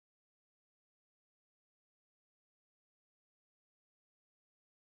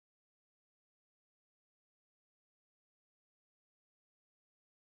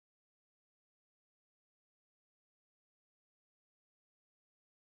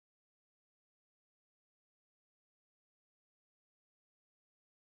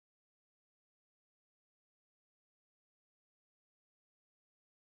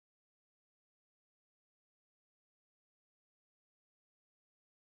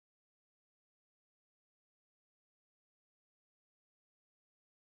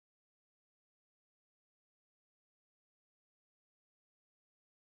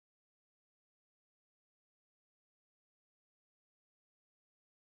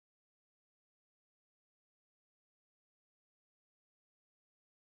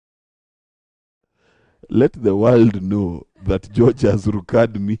Let the world know that George has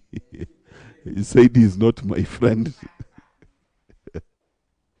rukkad me. He said he's not my friend.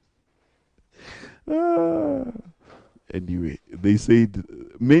 Ah. Anyway, they said,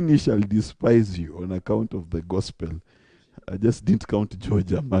 many shall despise you on account of the gospel. I just didn't count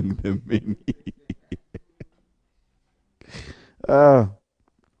George among the many. Ah,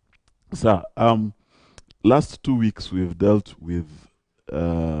 sir, last 2 weeks we've dealt with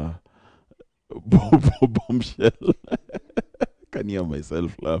uh, bombshell. Can hear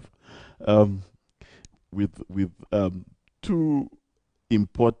myself laugh. Um, with two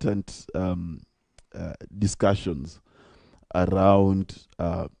important discussions around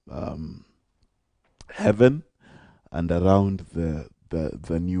heaven and around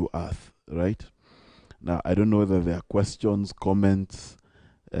the new earth, right? Now, I don't know whether there are questions, comments,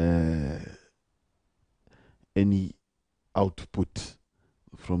 any output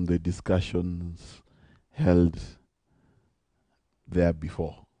from the discussions held there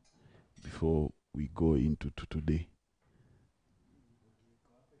before we go into today.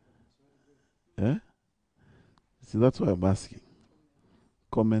 Eh? See, that's why I'm asking.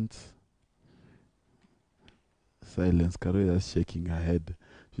 Comments? Silence. Karo is shaking her head.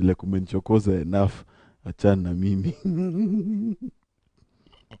 She's like, umenichokoza enough. Achana na mimi.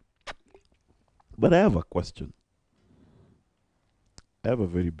 But I have a question. I have a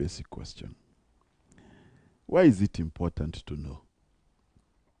very basic question. Why is it important to know?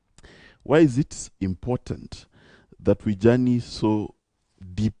 Why is it important that we journey so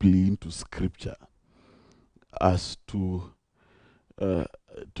deeply into scripture as to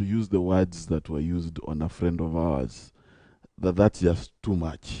use the words that were used on a friend of ours, that's just too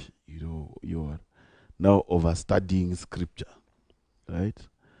much? You know, you're now overstudying scripture, right?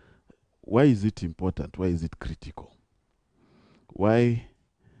 Why is it important? Why is it critical? Why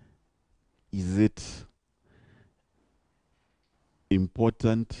is it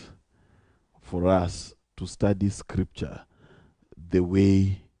important for us to study scripture the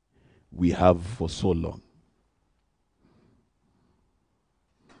way we have for so long?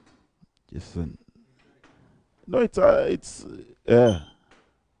 Jason. No, it's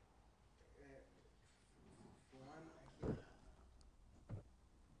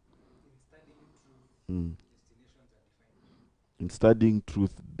mm. In studying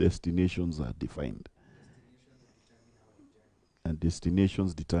truth, destinations are defined. And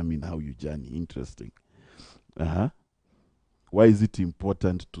destinations determine how you journey. Interesting. Why is it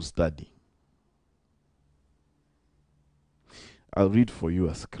important to study? I'll read for you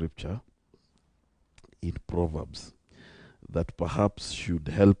a scripture in Proverbs that perhaps should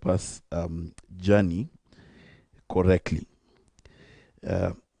help us journey correctly.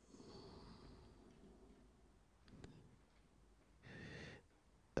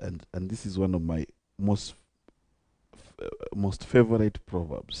 And this is one of my most favorite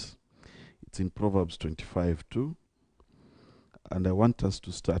Proverbs. It's in Proverbs 25:2. And I want us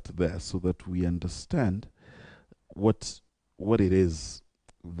to start there so that we understand what it is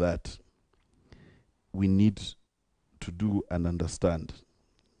that we need to do and understand.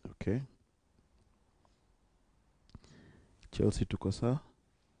 Okay? Chelsea, tuko sawa?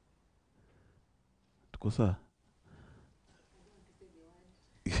 Tuko sawa?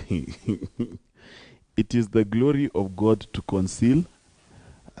 It is the glory of God to conceal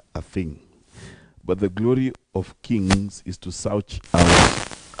a thing, but the glory of kings is to search out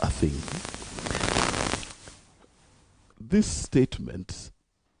a thing. This statement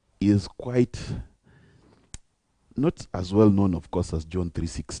is quite not as well known, of course, as John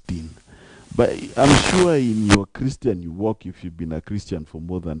 3:16. But I'm sure in your Christian walk, if you've been a Christian for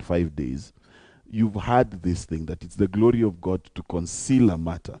more than 5 days, you've heard this thing, that it's the glory of God to conceal a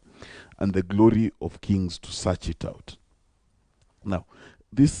matter and the glory of kings to search it out. Now,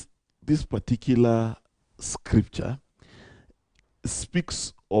 this particular scripture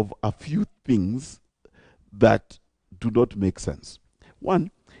speaks of a few things that do not make sense.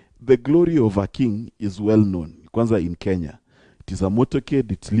 One, the glory of a king is well known. Kwanza in Kenya, it is a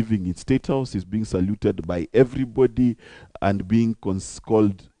motorcade, it's living in State House, is being saluted by everybody and being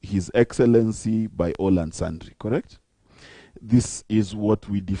called His Excellency by all and sundry, correct? This is what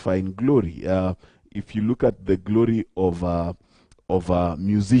we define glory. If you look at the glory of a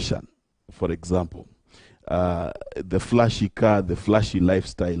musician, for example, the flashy car, the flashy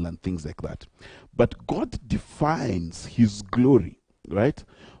lifestyle, and things like that. But God defines His glory, right?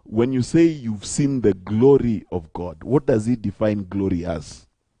 When you say you've seen the glory of God, what does He define glory as?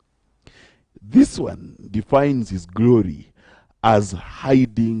 This one defines His glory as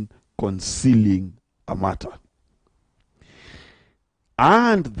hiding, concealing a matter.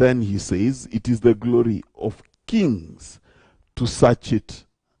 And then he says, it is the glory of kings to search it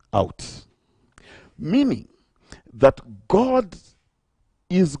out. Meaning that God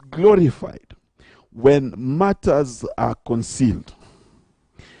is glorified when matters are concealed.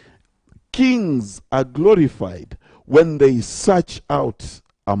 Kings are glorified when they search out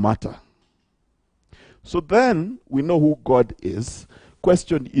a matter. So then we know who God is.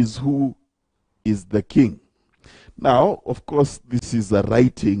 Question is, who is the king? Now, of course, this is a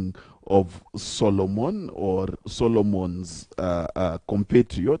writing of Solomon or Solomon's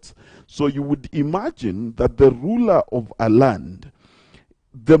compatriots. So you would imagine that the ruler of a land,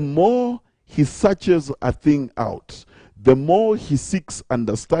 the more he searches a thing out, the more he seeks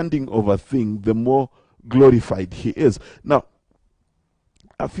understanding of a thing, the more glorified he is. Now,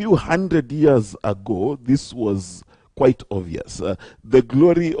 a few hundred years ago, this was quite obvious. The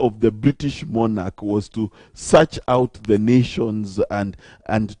glory of the British monarch was to search out the nations and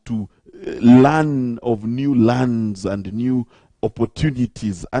to learn of new lands and new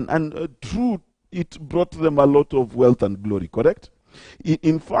opportunities. And true, it brought them a lot of wealth and glory, correct?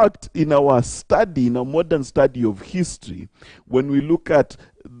 In fact, in our study, in a modern study of history, when we look at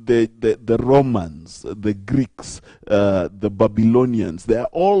the Romans, the Greeks, the Babylonians, they are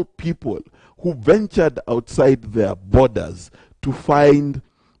all people who ventured outside their borders to find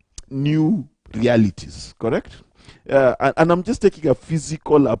new realities, correct? And I'm just taking a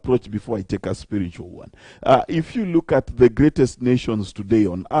physical approach before I take a spiritual one. If you look at the greatest nations today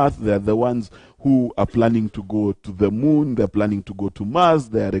on earth, they're the ones who are planning to go to the moon, they're planning to go to Mars,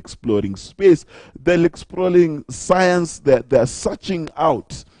 they're exploring space, they're exploring science, they're searching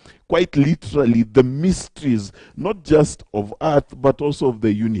out, quite literally, the mysteries, not just of Earth, but also of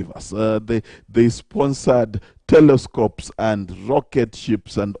the universe. They sponsored telescopes and rocket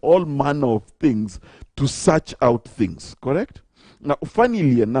ships and all manner of things to search out things, correct? Now,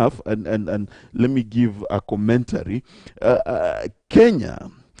 funnily enough, and let me give a commentary, Kenya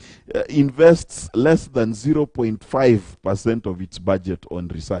invests less than 0.5% of its budget on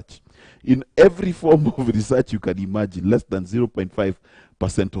research. In every form of research you can imagine, less than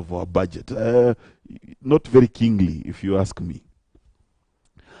 0.5% of our budget. Not very kingly, if you ask me.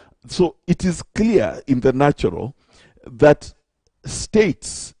 So it is clear in the natural that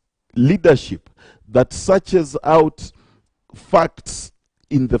states, leadership that searches out facts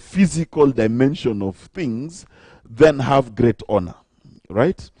in the physical dimension of things then have great honor,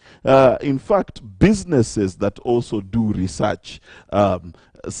 right? In fact, businesses that also do research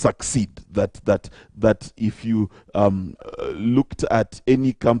succeed. That if you looked at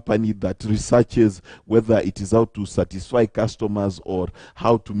any company that researches whether it is how to satisfy customers or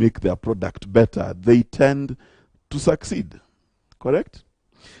how to make their product better, they tend to succeed, correct?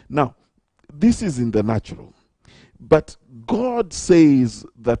 Now, this is in the natural. But God says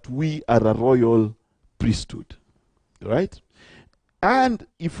that we are a royal priesthood, right? And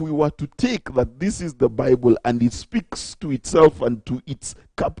if we were to take that this is the Bible and it speaks to itself and to its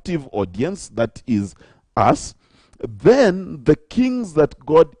captive audience, that is us, then the kings that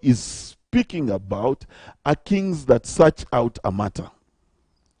God is speaking about are kings that search out a matter,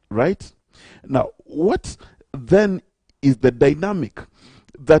 right? Now, what then is the dynamic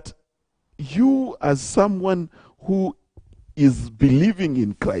that you as someone who is believing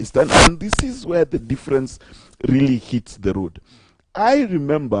in Christ, and this is where the difference really hits the road. I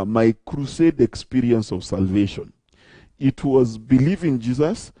remember my crusade experience of salvation. It was believe in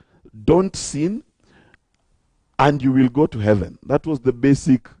Jesus, don't sin, and you will go to heaven. That was the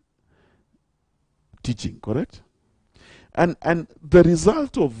basic teaching, correct? And the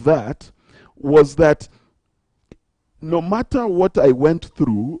result of that was that no matter what I went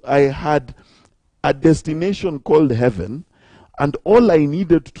through, I had a destination called heaven, and all I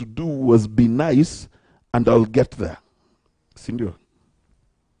needed to do was be nice, and I'll get there. Sindio.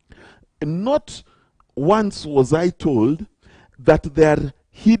 Not once was I told that there are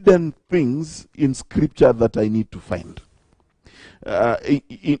hidden things in Scripture that I need to find.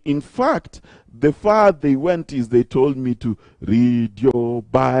 In fact, the far they went is they told me to read your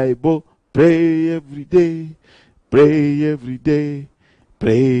Bible, pray every day, pray every day,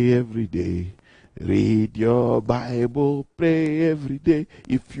 pray every day. Read your Bible, pray every day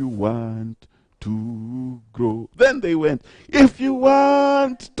if you want to grow. Then they went, if you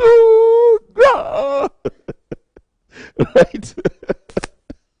want to grow. Right?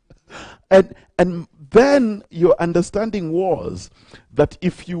 And then your understanding was that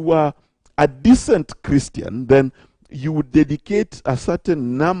if you were a decent Christian, then you would dedicate a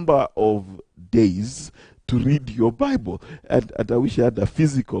certain number of days to read your Bible. And I wish I had a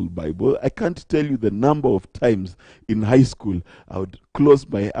physical Bible. I can't tell you the number of times in high school I would close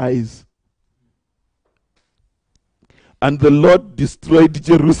my eyes. And the Lord destroyed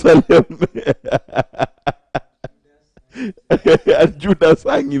Jerusalem. And Judas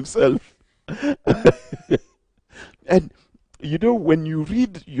hung himself. And you know, when you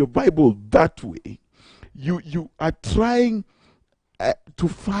read your Bible that way, you are trying to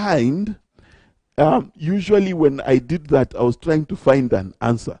find, usually when I did that, I was trying to find an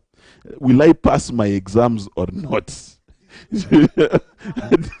answer. Will I pass my exams or not?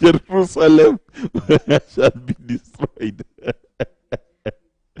 Jerusalem shall be destroyed.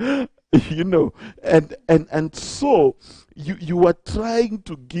 You know, and so you are trying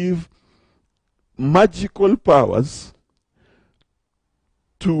to give magical powers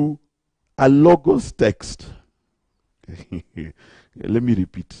to a logos text. Let me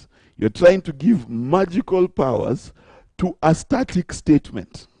repeat. You're trying to give magical powers to a static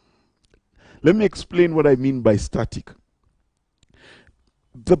statement. Let me explain what I mean by static.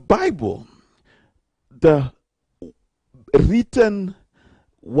 The Bible, the written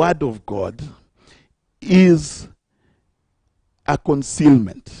word of God, is a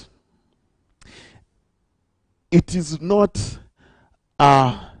concealment. It is not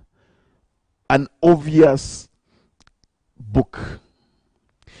an obvious book.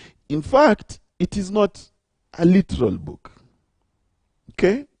 In fact, it is not a literal book.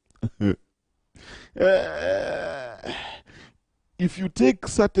 Okay? If you take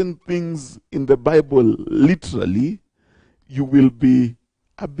certain things in the Bible literally, you will be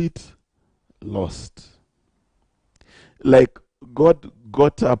a bit lost. Like God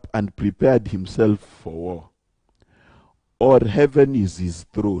got up and prepared himself for war, or heaven is his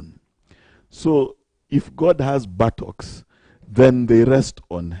throne. So if God has buttocks, then they rest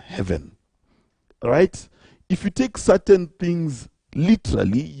on heaven. Right? If you take certain things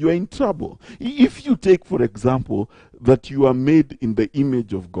literally, you are in trouble. If you take, for example, that you are made in the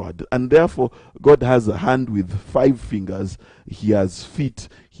image of God, and therefore God has a hand with 5 fingers, he has feet,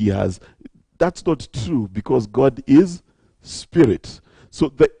 that's not true, because God is spirit. So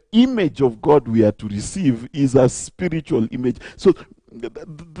the image of God we are to receive is a spiritual image. So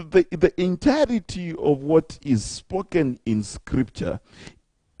the entirety of what is spoken in Scripture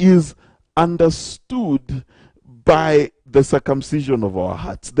is understood by the circumcision of our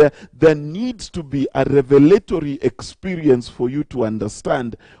hearts. There needs to be a revelatory experience for you to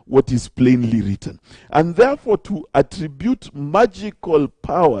understand what is plainly written. And therefore, to attribute magical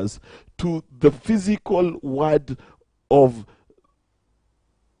powers to the physical word of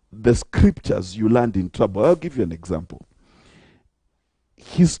the Scriptures, you land in trouble. I'll give you an example.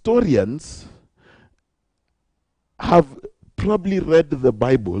 Historians have probably read the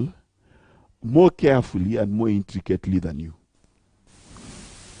Bible more carefully and more intricately than you.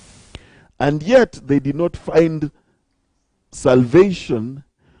 And yet they did not find salvation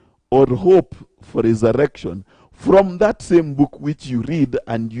or hope for resurrection from that same book which you read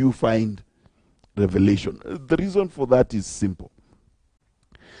and you find revelation. The reason for that is simple.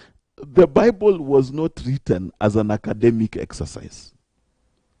 The Bible was not written as an academic exercise.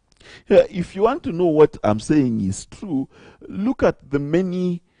 If you want to know what I'm saying is true, look at the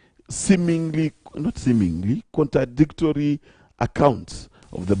many contradictory accounts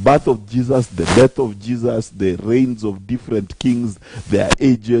of the birth of Jesus, the death of Jesus, the reigns of different kings, their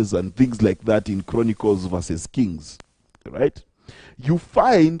ages, and things like that in Chronicles versus Kings. Right? You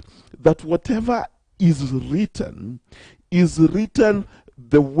find that whatever is written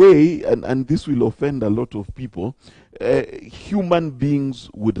the way, and this will offend a lot of people, human beings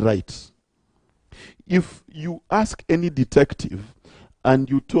would write. If you ask any detective and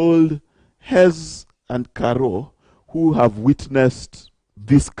you told Hez and Caro, who have witnessed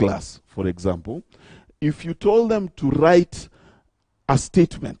this class, for example, if you told them to write a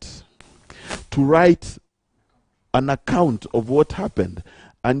statement, to write an account of what happened,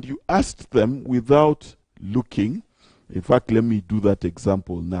 and you asked them without looking, in fact, let me do that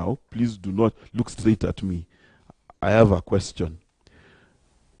example now. Please do not look straight at me. I have a question.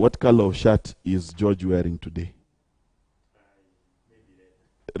 What color of shirt is George wearing today?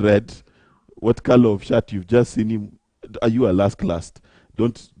 Red. What color of shirt? You've just seen him. Are you a last class?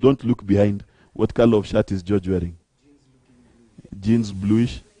 Don't look behind. What color of shirt is George wearing? Jeans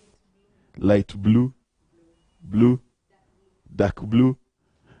bluish, light blue, blue, dark blue,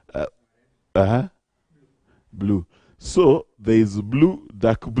 blue. So there is blue,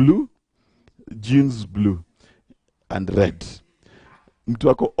 dark blue, jeans blue, and red. Mtu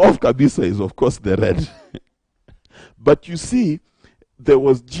wako off kabisa is of course the red. But you see, there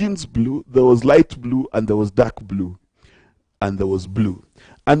was jeans blue, there was light blue, and there was dark blue, and there was blue.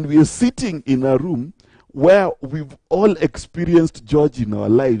 And we are sitting in a room where we've all experienced George in our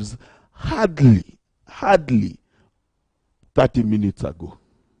lives hardly 30 minutes ago.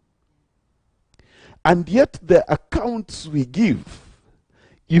 And yet the accounts we give,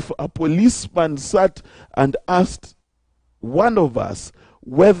 if a policeman sat and asked one of us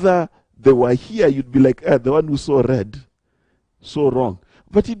whether they were here, you'd be like, the one who saw red saw wrong.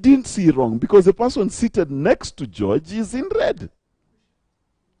 But he didn't see wrong because the person seated next to George is in red.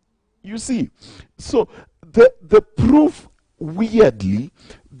 You see, so the proof, weirdly,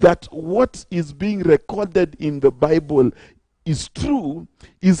 that what is being recorded in the Bible is true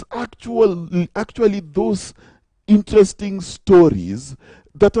is actually those interesting stories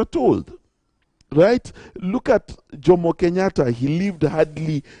that are told. Right? Look at Jomo Kenyatta. He lived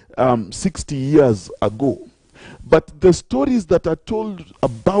hardly 60 years ago. But the stories that are told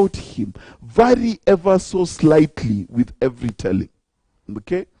about him vary ever so slightly with every telling.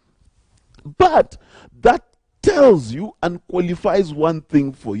 Okay? But that tells you and qualifies one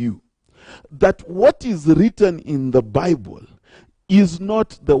thing for you. That what is written in the Bible is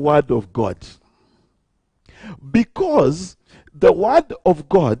not the Word of God. Because the Word of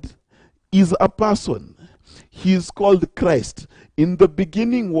God is a person. He is called Christ. In the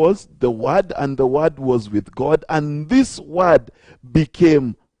beginning was the Word, and the Word was with God, and this Word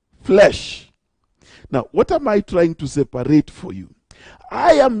became flesh. Now, what am I trying to separate for you?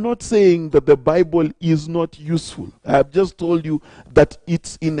 I am not saying that the Bible is not useful. I have just told you that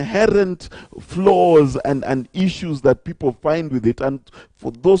its inherent flaws and issues that people find with it. And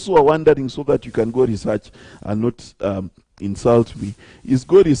for those who are wondering, so that you can go research and not insult me, is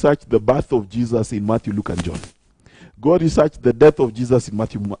go research the birth of Jesus in Matthew, Luke, and John. Go research the death of Jesus in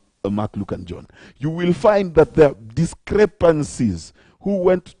Matthew, Mark, Luke, and John. You will find that there are discrepancies. Who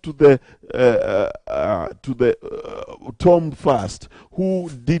went to the tomb first? Who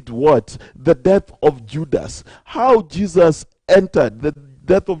did what? The death of Judas. How Jesus entered. The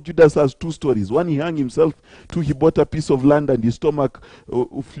death of Judas has two stories. One, he hung himself. Two, he bought a piece of land and his stomach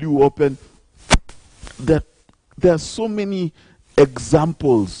flew open. There are so many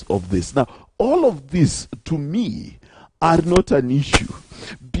examples of this. Now, all of this, to me, are not an issue.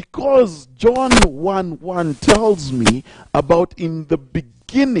 Because John 1:1 tells me about in the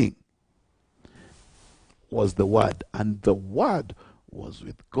beginning was the Word, and the Word was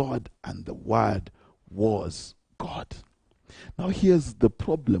with God, and the Word was God. Now here's the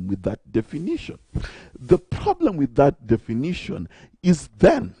problem with that definition. The problem with that definition is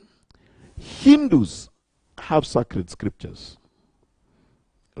then Hindus have sacred scriptures,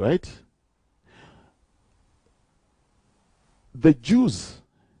 right? The Jews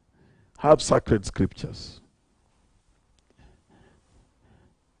have sacred scriptures.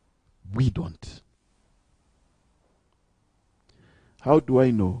 We don't. How do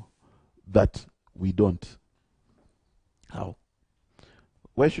I know that we don't? How?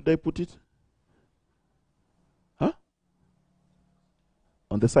 Where should I put it? Huh?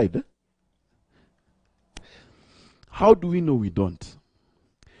 On the side, eh? How do we know we don't?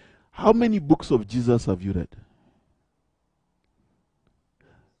 How many books of Jesus have you read?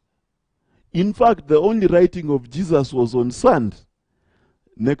 In fact, the only writing of Jesus was on sand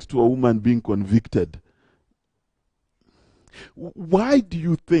next to a woman being convicted. Why do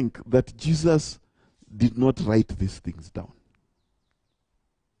you think that Jesus did not write these things down?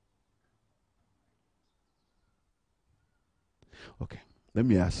 Okay, let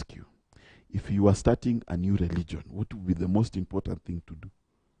me ask you. If you are starting a new religion, what would be the most important thing to do?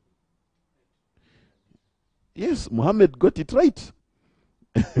 Yes, Muhammad got it right.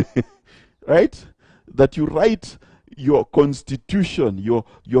 Right? That you write your constitution, your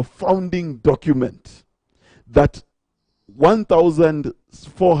founding document, that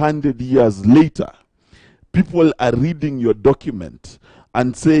 1,400 years later, people are reading your document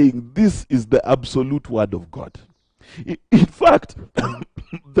and saying, this is the absolute word of God. In fact,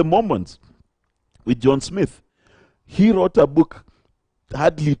 the Mormons with John Smith, he wrote a book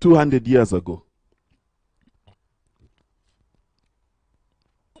hardly 200 years ago.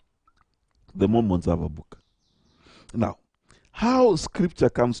 The Mormons have a book. Now, how scripture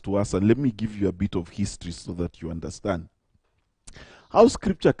comes to us, and let me give you a bit of history so that you understand. How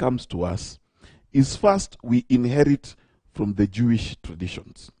scripture comes to us is first we inherit from the Jewish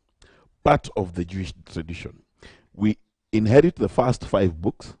traditions, part of the Jewish tradition. We inherit the first 5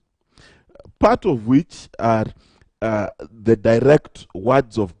 books, part of which are the direct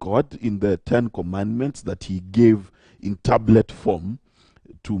words of God in the 10 Commandments that he gave in tablet form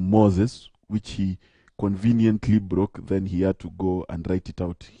to Moses, which he conveniently broke, then he had to go and write it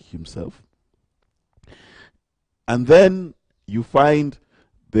out himself. And then you find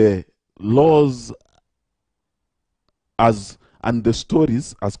the laws and the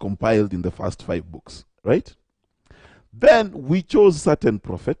stories as compiled in the first 5 books, right? Then we chose certain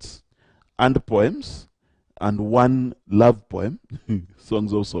prophets and poems and one love poem,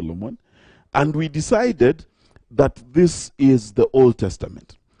 Songs of Solomon, and we decided that this is the Old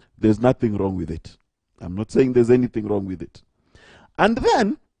Testament. There's nothing wrong with it. I'm not saying there's anything wrong with it. And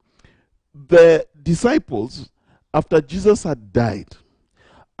then the disciples, after Jesus had died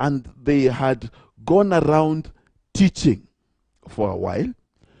and they had gone around teaching for a while,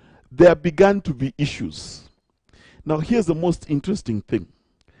 there began to be issues. Now, here's the most interesting thing.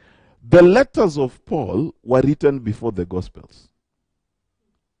 The letters of Paul were written before the Gospels.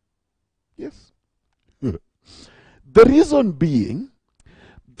 Yes. The reason being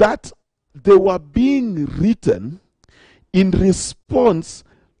that they were being written in response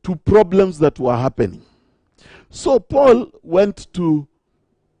to problems that were happening. So Paul went to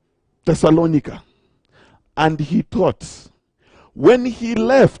Thessalonica and he taught. When he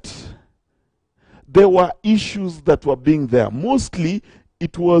left, there were issues that were being there. Mostly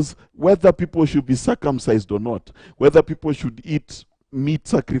it was whether people should be circumcised or not, whether people should eat meat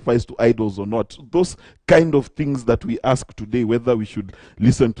sacrificed to idols or not. Those kind of things that we ask today, whether we should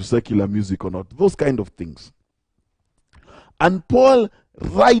listen to secular music or not. Those kind of things. And Paul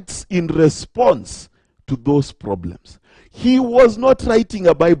writes in response to those problems. He was not writing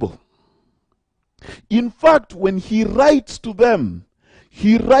a Bible. In fact, when he writes to them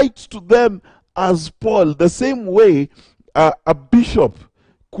as Paul, the same way a bishop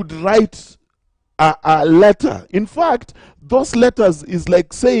could write a letter. In fact, those letters is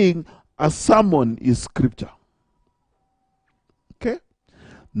like saying a sermon is scripture. Okay?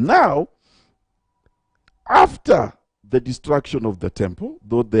 Now, after the destruction of the temple,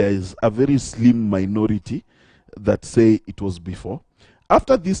 though there is a very slim minority that say it was before,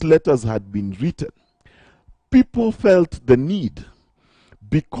 after these letters had been written, people felt the need,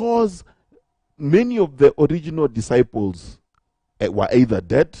 because many of the original disciples were either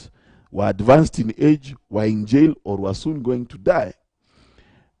dead, were advanced in age, were in jail, or were soon going to die.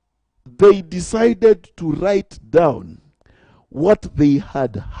 They decided to write down what they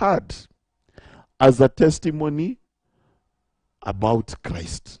had heard as a testimony about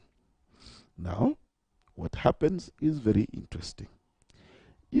Christ. Now, what happens is very interesting.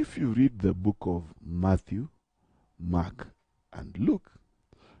 If you read the book of Matthew, Mark, and Luke,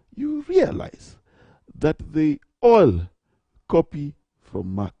 you realize that they all copy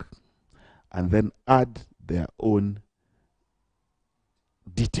from Mark and then add their own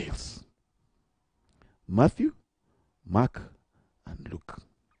details. Matthew, Mark, and Luke.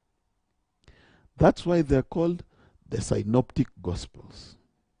 That's why they're called the Synoptic Gospels.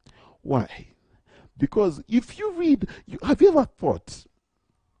 Why? Because if you read, have you ever thought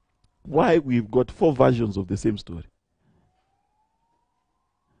why we've got 4 versions of the same story?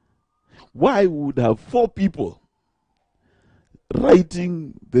 Why we would have 4 people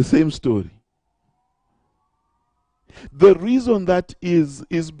writing the same story? The reason that is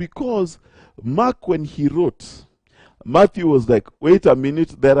because Mark, when he wrote, Matthew was like, wait a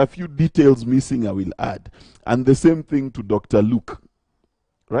minute, there are a few details missing I will add. And the same thing to Dr. Luke.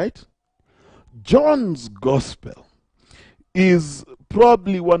 Right? John's Gospel is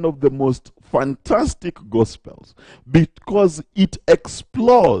probably one of the most fantastic Gospels because it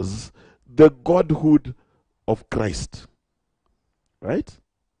explores the godhood of Christ. Right?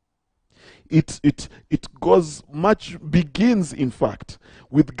 It begins, in fact,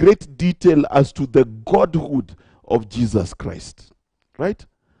 with great detail as to the godhood of Jesus Christ. Right?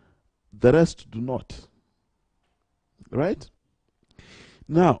 The rest do not. Right?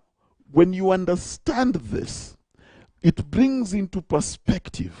 Now, when you understand this, it brings into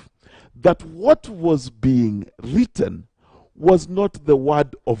perspective that what was being written was not the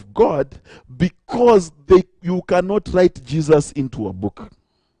word of God, because you cannot write Jesus into a book.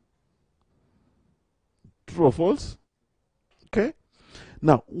 True or false? Okay?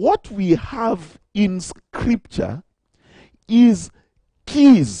 Now, what we have in Scripture is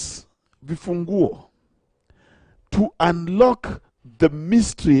keys, vifunguo, to unlock the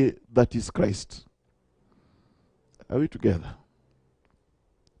mystery that is Christ. Are we together?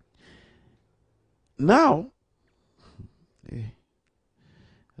 Now, I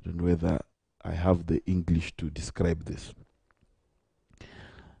don't know whether I have the English to describe this.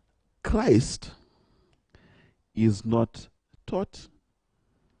 Christ is not taught.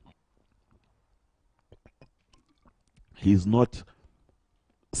 He is not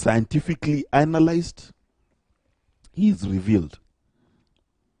scientifically analyzed. He is revealed.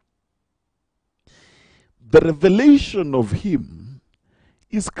 The revelation of him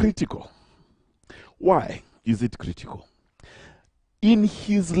is critical. Why is it critical? In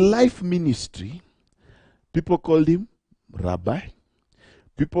his life ministry, people called him rabbi,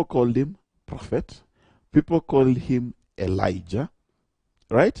 people called him prophet, people called him Elijah,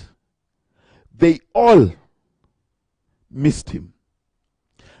 right? They all missed him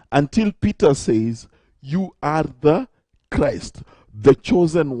until Peter says, "You are the Christ, the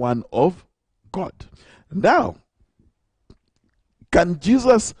chosen one of God." Now, can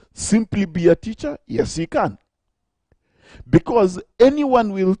Jesus simply be a teacher? Yes, he can. Because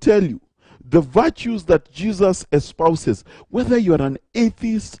anyone will tell you the virtues that Jesus espouses, whether you are an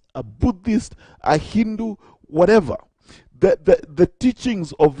atheist, a Buddhist, a Hindu, whatever, the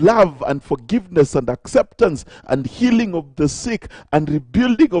teachings of love and forgiveness and acceptance and healing of the sick and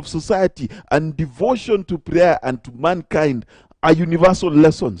rebuilding of society and devotion to prayer and to mankind are universal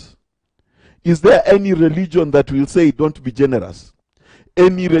lessons. Is there any religion that will say don't be generous?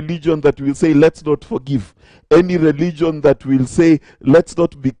 Any religion that will say let's not forgive? Any religion that will say let's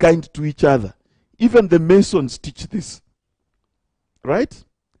not be kind to each other? Even the Masons teach this. Right?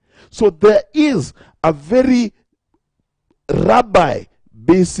 So there is a very rabbi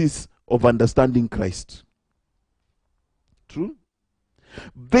basis of understanding Christ. True?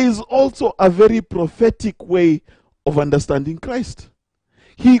 There is also a very prophetic way of understanding Christ.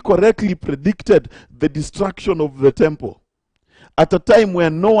 He correctly predicted the destruction of the temple at a time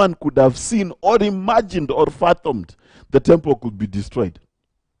when no one could have seen or imagined or fathomed the temple could be destroyed.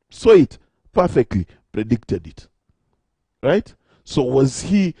 Saw it perfectly, predicted it. Right? So was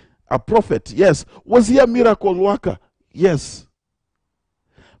he a prophet? Yes. Was he a miracle worker? Yes.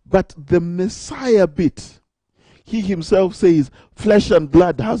 But the Messiah bit, he himself says, flesh and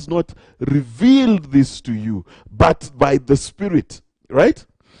blood has not revealed this to you, but by the Spirit. Right?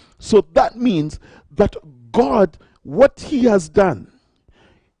 So that means that God, what he has done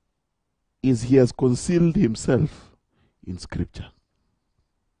is he has concealed himself in Scripture.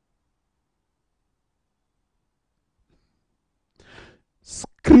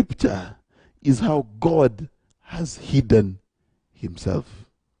 Scripture is how God has hidden himself.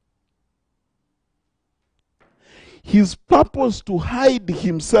 His purpose to hide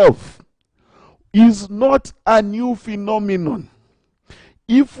himself is not a new phenomenon.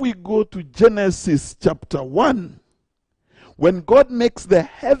 If we go to Genesis chapter 1, when God makes the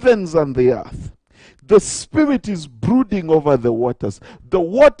heavens and the earth, the Spirit is brooding over the waters. The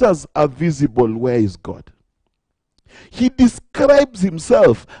waters are visible. Where is God? He describes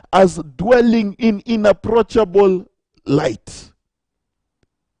himself as dwelling in inapproachable light.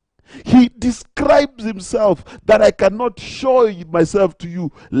 He describes himself that I cannot show myself to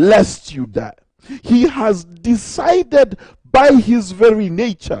you lest you die. He has decided by his very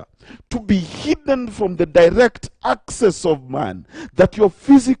nature to be hidden from the direct access of man, that your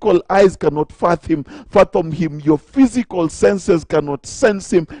physical eyes cannot fathom him, your physical senses cannot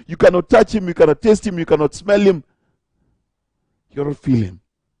sense him, you cannot touch him, you cannot taste him, you cannot smell him, you don't feel him.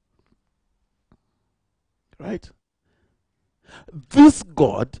 Right? This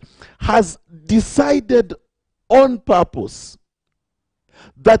God has decided on purpose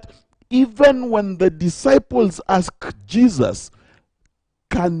that even when the disciples ask Jesus,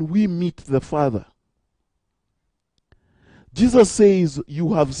 can we meet the Father? Jesus says,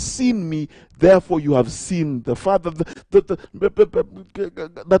 you have seen me, therefore you have seen the Father.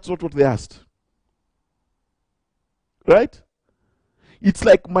 That's not what they asked. Right? It's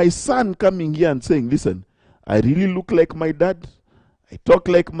like my son coming here and saying, listen, I really look like my dad, I talk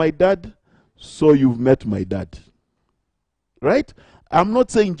like my dad, so you've met my dad. Right? I'm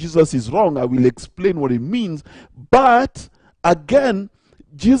not saying Jesus is wrong. I will explain what it means. But again,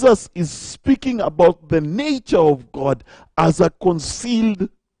 Jesus is speaking about the nature of God as a concealed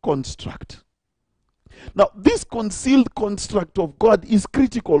construct. Now, this concealed construct of God is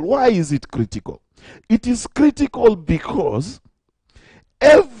critical. Why is it critical? It is critical because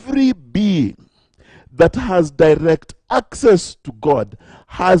every being that has direct access to God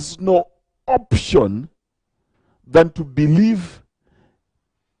has no option than to believe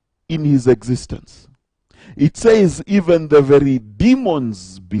in his existence. It says even the very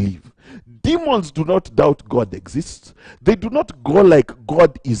demons believe. Demons do not doubt God exists. They do not go like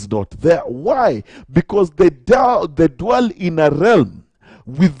God is not there. Why? Because they dwell in a realm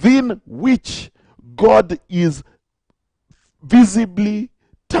within which God is visibly,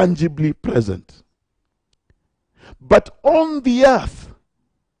 tangibly present. But on the earth,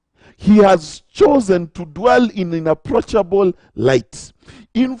 he has chosen to dwell in inapproachable light.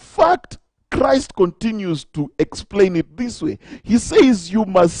 In fact, Christ continues to explain it this way. He says you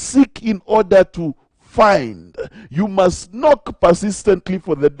must seek in order to find. You must knock persistently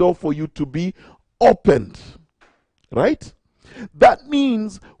for the door for you to be opened. Right? That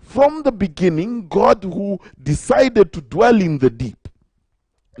means from the beginning, God, who decided to dwell in the deep,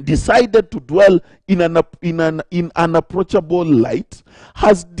 decided to dwell in an unapproachable light,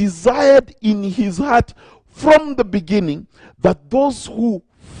 has desired in his heart from the beginning that those who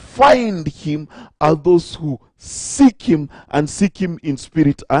find him are those who seek him, and seek him in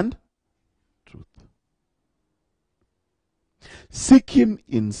spirit and truth. Seek him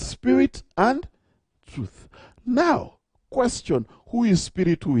in spirit and truth. Now, question, who is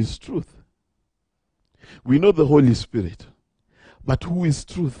spirit, who is truth? We know the Holy Spirit. But who is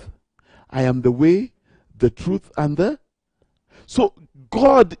truth? I am the way, the truth, and the... So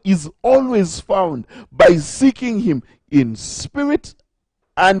God is always found by seeking him in spirit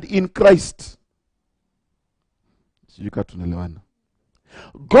and in Christ.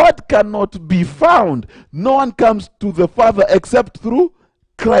 God cannot be found. No one comes to the Father except through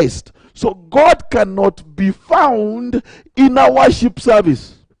Christ. So God cannot be found in a worship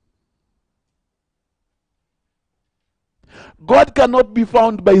service. God cannot be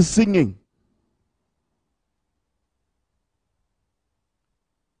found by singing.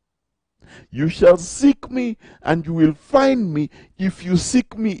 You shall seek me and you will find me if you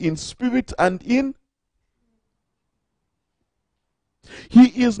seek me in spirit and in.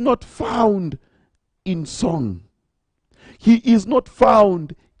 He is not found in song. He is not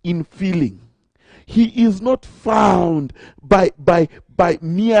found in feeling. He is not found by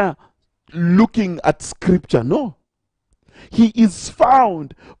mere looking at scripture. No. He is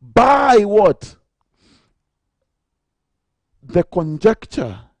found by what? The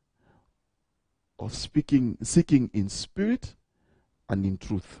conjecture of seeking in spirit and in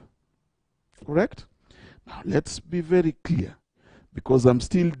truth. Correct? Now let's be very clear, because I'm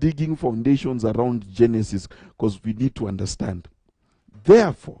still digging foundations around Genesis, because we need to understand.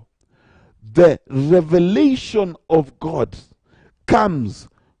 Therefore, the revelation of God comes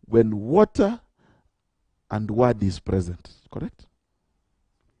when water and word is present. Correct?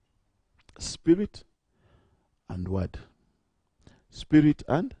 Spirit and word. Spirit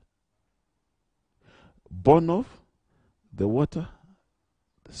and born of the water,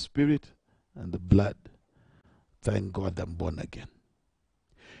 the spirit, and the blood. Thank God I'm born again.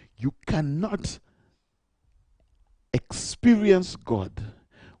 You cannot experience God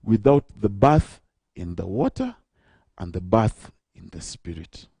without the bath in the water and the bath in the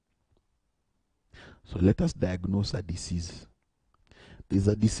spirit. So let us diagnose a disease. There's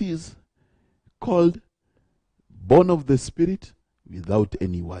a disease called born of the spirit without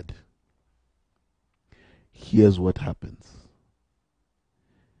any word. Here's what happens.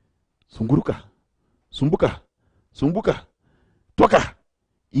 Sunguruka, sumbuka, sumbuka, toka,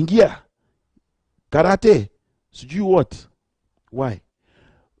 ingia, karate, sijui what. Why?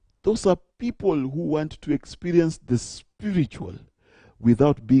 Those are people who want to experience the spiritual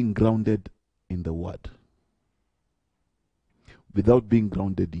without being grounded in the word, without being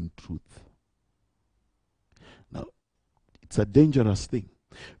grounded in truth. Now, it's a dangerous thing,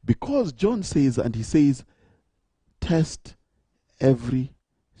 because John says, and he says, test every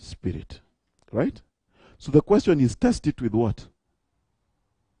spirit. Right? So the question is, test it with what?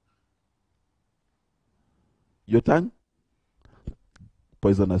 Your tongue?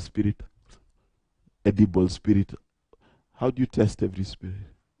 Poisonous spirit? Edible spirit? How do you test every spirit?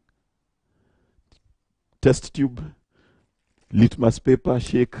 Test tube? Litmus paper,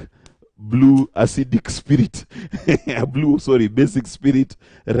 shake, blue acidic spirit, basic spirit,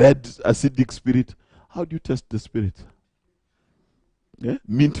 red acidic spirit. How do you test the spirit? Yeah?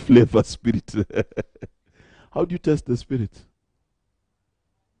 Mint flavor spirit. How do you test the spirit?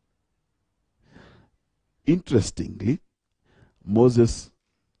 Interestingly, Moses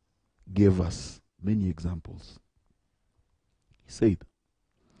gave us many examples. He said,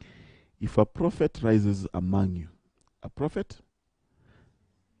 if a prophet rises among you, a prophet,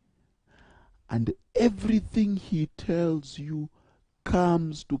 and everything he tells you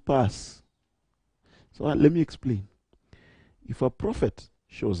comes to pass. So let me explain. If a prophet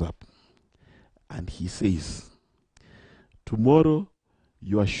shows up and he says, tomorrow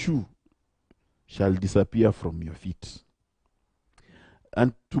your shoe shall disappear from your feet,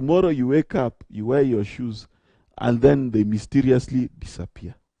 and tomorrow you wake up, you wear your shoes, and then they mysteriously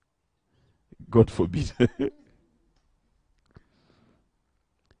disappear. God forbid.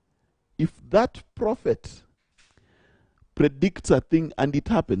 If that prophet predicts a thing and it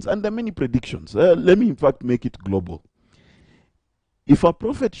happens, and there are many predictions, let me in fact make it global. If a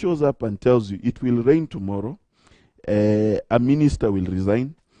prophet shows up and tells you it will rain tomorrow, a minister will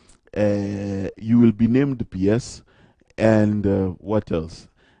resign, you will be named PS, and what else?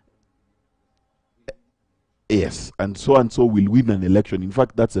 Yes, and so will win an election. In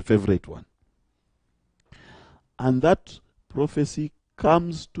fact, that's a favorite one. And that prophecy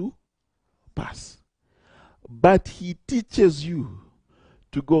comes to pass. But he teaches you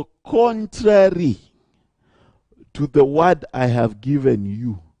to go contrary to the word I have given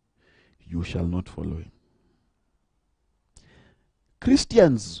you. You shall not follow him.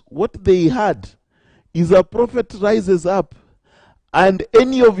 Christians, what they had is a prophet rises up and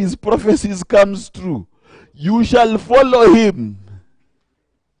any of his prophecies comes true. You shall follow him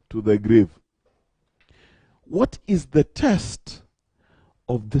to the grave. What is the test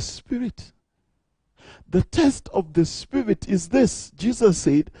of the Spirit? The test of the Spirit is this. Jesus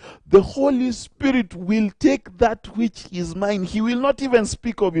said, the Holy Spirit will take that which is mine. He will not even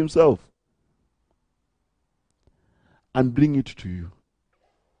speak of himself and bring it to you.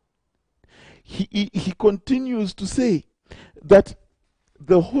 He continues to say that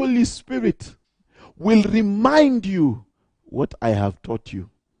the Holy Spirit will remind you what I have taught you.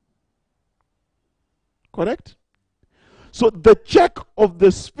 Correct? So the check of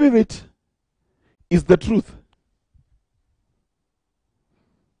the Spirit is the truth.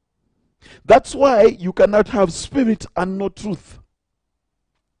 That's why you cannot have spirit and no truth.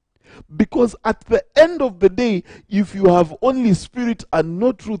 Because at the end of the day, if you have only spirit and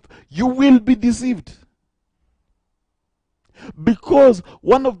no truth, you will be deceived. Because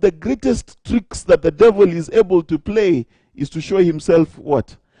one of the greatest tricks that the devil is able to play is to show himself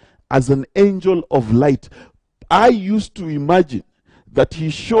what? As an angel of light. I used to imagine that he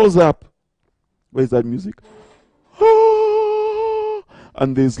shows up. Where's that music?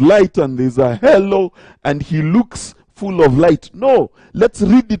 And there's light and there's a halo and he looks full of light. No, let's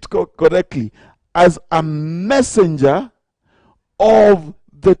read it correctly. As a messenger of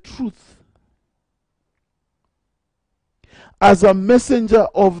the truth. As a messenger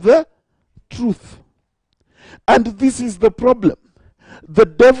of the truth. And this is the problem. The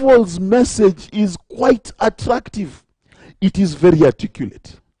devil's message is quite attractive. It is very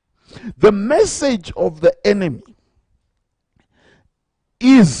articulate. The message of the enemy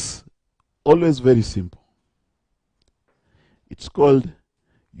is always very simple. It's called,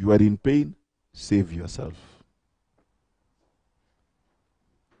 you are in pain, save yourself.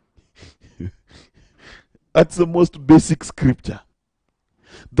 That's the most basic scripture.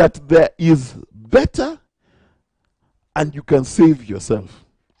 That there is better and you can save yourself.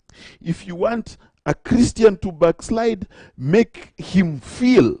 If you want a Christian to backslide, make him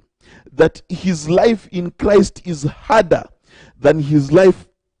feel that his life in Christ is harder than his life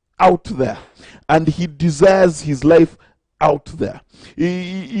out there. And he desires his life out there.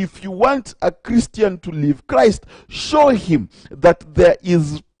 If you want a Christian to live Christ, show him that there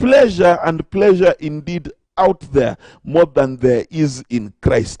is pleasure and pleasure indeed out there more than there is in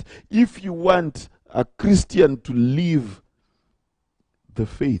Christ. If you want a Christian to live the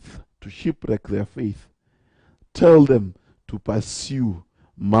faith, to shipwreck their faith, tell them to pursue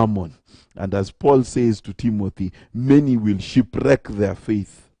mammon. And as Paul says to Timothy, many will shipwreck their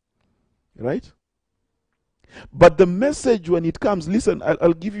faith. Right? But the message when it comes, listen,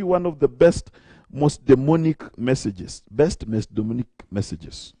 I'll give you one of the best, most demonic messages. Most demonic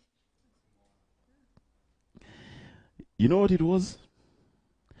messages. You know what it was?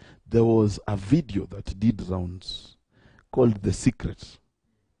 There was a video that did rounds called The Secret.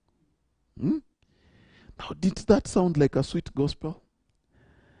 Now, did that sound like a sweet gospel?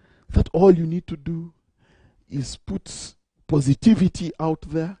 That all you need to do is put positivity out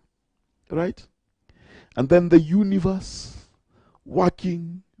there, right? And then the universe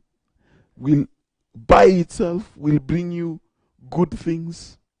working will, by itself, will bring you good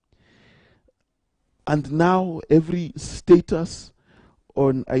things. And now every status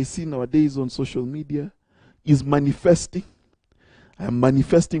I see nowadays on social media is manifesting. I am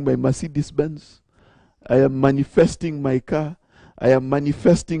manifesting my Mercedes Benz. I am manifesting my car. I am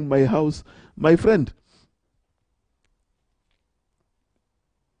manifesting my house. My friend,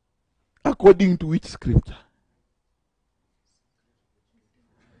 according to which scripture?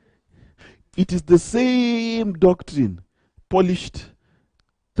 It is the same doctrine, polished,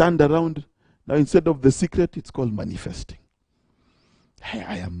 turned around. Now instead of the secret, it's called manifesting. Hey,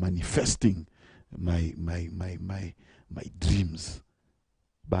 I am manifesting my dreams.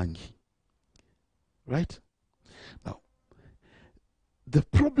 Bangi. Right? Now, the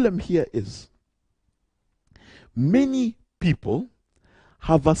problem here is many people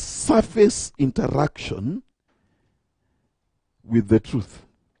have a surface interaction with the truth.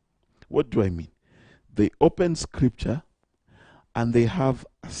 What do I mean? They open scripture and they have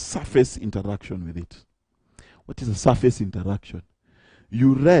a surface interaction with it. What is a surface interaction?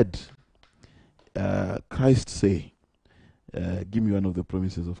 You read Christ say, give me one of the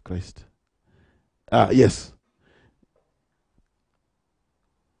promises of Christ. Yes.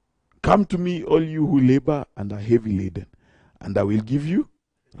 Come to me, all you who labor and are heavy laden, and I will give you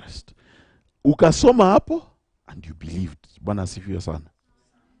rest. Ukasoma hapo, and you believed. Bwana asifiwe sana.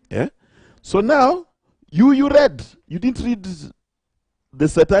 Yeah? So now, you read. You didn't read the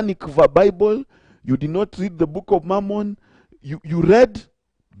satanic Bible. You did not read the Book of Mormon. You read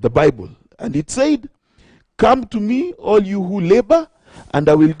the Bible. And it said, come to me, all you who labor, and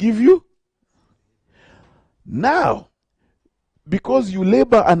I will give you. Now, because you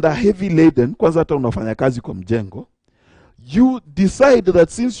labor and are heavy laden, kwanza hata unafanya kazi kwa mjengo, you decide that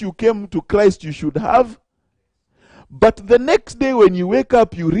since you came to Christ, you should have. But the next day when you wake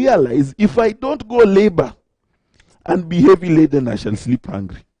up, you realize, if I don't go labor and be heavy laden, I shall sleep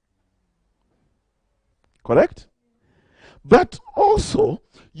hungry. Correct? But also,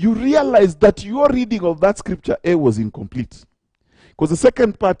 you realize that your reading of that scripture A was incomplete. Because the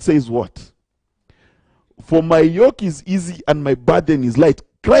second part says what? For my yoke is easy and my burden is light.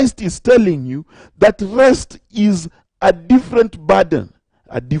 Christ is telling you that rest is a different burden,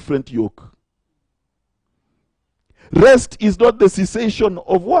 a different yoke. Rest is not the cessation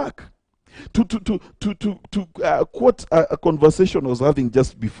of work. To quote a conversation I was having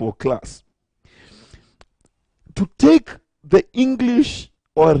just before class, to take the English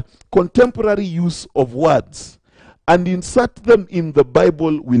or contemporary use of words and insert them in the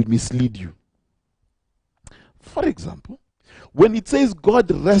Bible will mislead you. For example, when it says God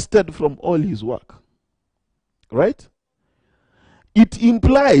rested from all his work, right? It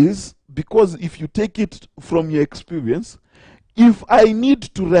implies, because if you take it from your experience, if I need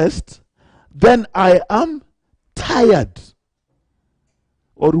to rest, then I am tired.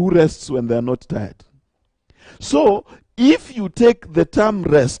 Or who rests when they are not tired? So, if you take the term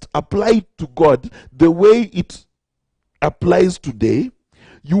rest, apply it to God the way it applies today,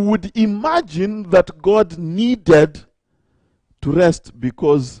 you would imagine that God needed to rest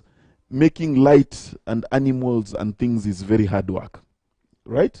because making light and animals and things is very hard work.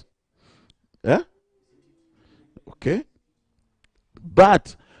 Right? Yeah? Okay.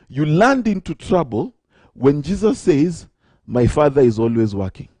 But you land into trouble when Jesus says, my Father is always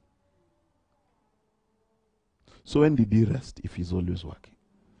working. So when did he rest if he's always working?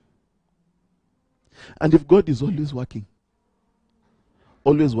 And if God is always working,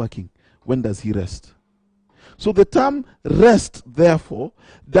 when does he rest? So the term rest, therefore,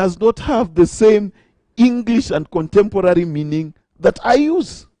 does not have the same English and contemporary meaning that I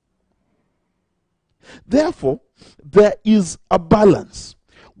use. Therefore, there is a balance.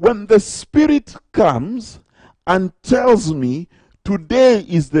 When the Spirit comes and tells me today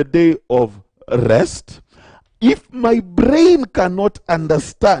is the day of rest, if my brain cannot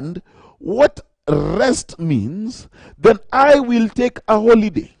understand what rest means, then I will take a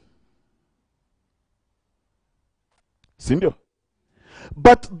holiday. Sindio?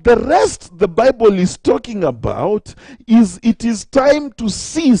 But the rest the Bible is talking about is it is time to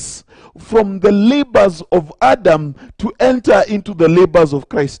cease from the labors of Adam to enter into the labors of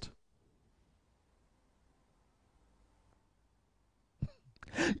Christ.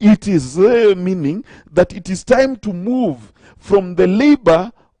 It is meaning that it is time to move from the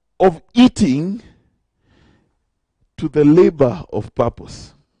labor of eating to the labor of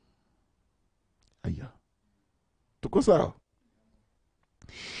purpose. Aya. Tuko sawa?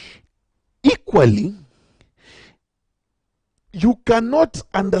 Equally, you cannot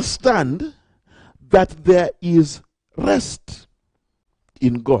understand that there is rest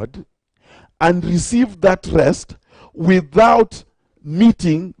in God and receive that rest without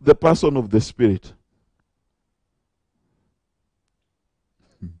meeting the person of the Spirit.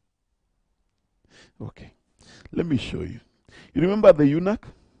 Okay, let me show you. You remember the eunuch?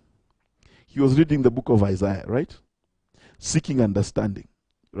 He was reading the book of Isaiah, right? Seeking understanding,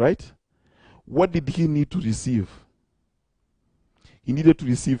 right? What did he need to receive? He needed to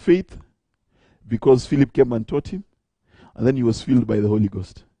receive faith because Philip came and taught him, and then he was filled by the Holy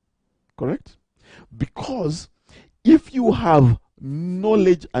Ghost. Correct? Because if you have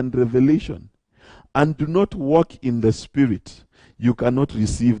knowledge and revelation and do not walk in the Spirit, you cannot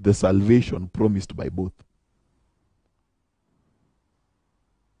receive the salvation promised by both.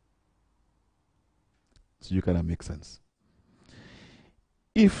 So you cannot make sense.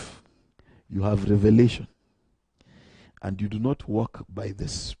 If you have revelation and you do not walk by the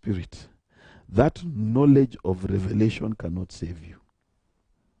Spirit, that knowledge of revelation cannot save you.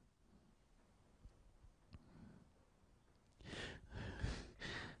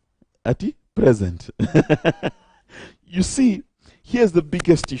 Ati? Present. You see, here's the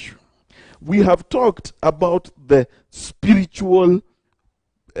biggest issue. We have talked about the spiritual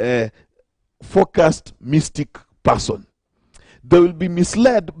focused mystic person. They will be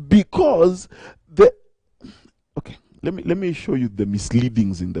misled because okay, let me show you the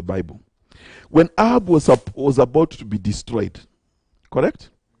misleadings in the Bible. When Ahab was about to be destroyed, correct?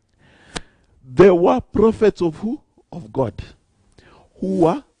 There were prophets of who? Of God, who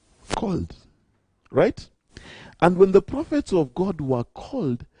were called, right? And when the prophets of God were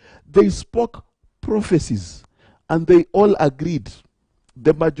called, they spoke prophecies, and they all agreed.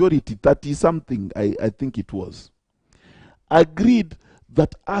 The majority, 30-something, I think it was, agreed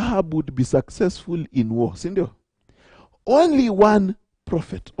that Ahab would be successful in war. Sindio? Only one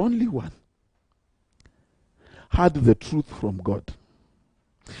prophet, only one, had the truth from God.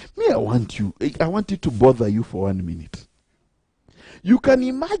 I want it to bother you for 1 minute. You can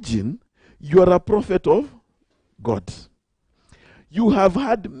imagine you are a prophet of God. You have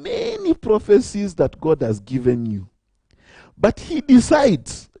had many prophecies that God has given you. But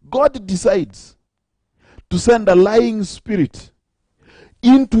God decides to send a lying spirit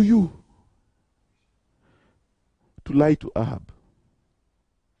into you to lie to Ahab.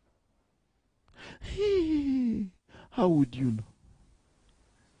 How would you know?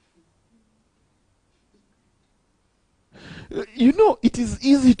 You know, it is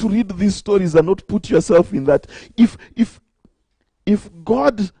easy to read these stories and not put yourself in that. If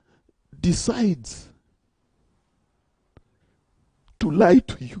God decides to lie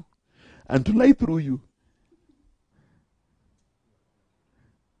to you and to lie through you,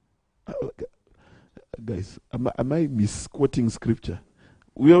 guys, am I misquoting scripture?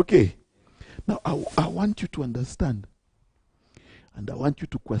 We okay? Now, I want you to understand, and I want you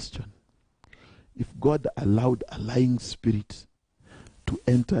to question. If God allowed a lying spirit to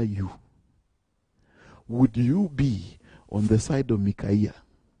enter you, would you be on the side of Micaiah,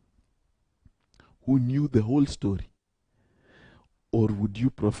 who knew the whole story, or would you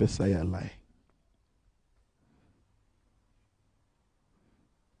prophesy a lie?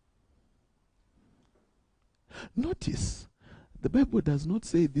 Notice, the Bible does not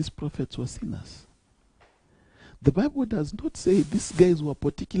say these prophets were sinners. The Bible does not say these guys were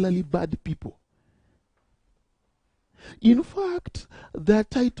particularly bad people. In fact, their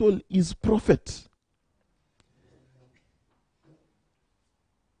title is prophet.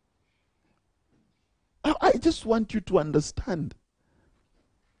 I just want you to understand.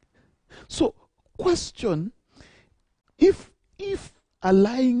 So, question, if a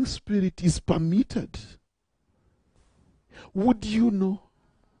lying spirit is permitted, would you know?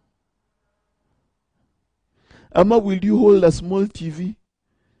 Ama, will you hold a small TV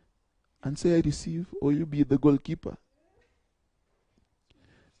and say, I receive, or you be the goalkeeper?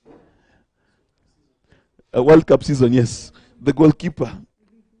 A World Cup season, yes. The goalkeeper.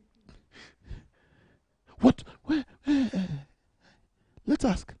 What? Let's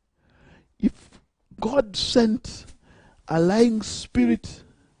ask. If God sent a lying spirit,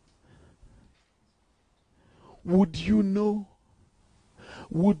 would you know?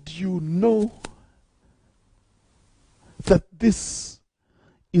 Would you know that this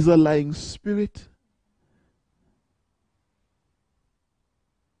is a lying spirit?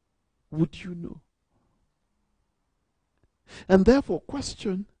 Would you know? And therefore,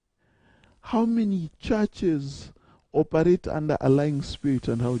 question, how many churches operate under a lying spirit,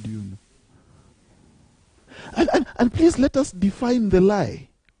 and how do you know? And please let us define the lie.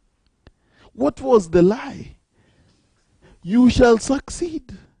 What was the lie? You shall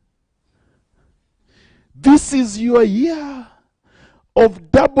succeed. This is your year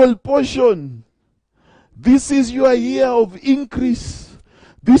of double portion. This is your year of increase.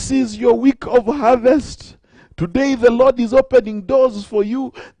 This is your week of harvest. Today the Lord is opening doors for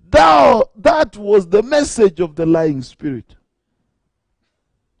you. That was the message of the lying spirit.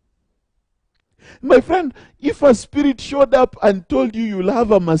 My friend, if a spirit showed up and told you you'll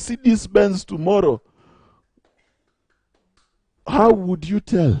have a Mercedes-Benz tomorrow, how would you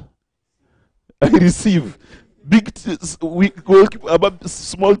tell? I receive.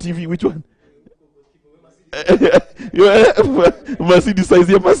 Small TV, which one? Mercedes size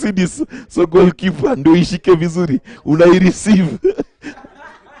ya Mercedes. So goalkeeper ndo ishike vizuri. Unai receive.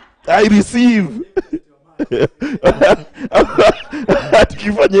 I receive.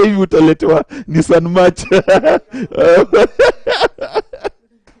 Tukifanya hivi utaletewa Nissan March.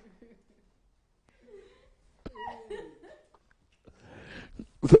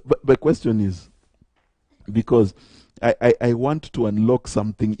 my question is, because I want to unlock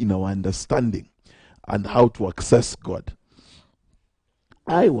something in our understanding and how to access God.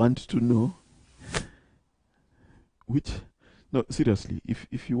 I want to know no, seriously,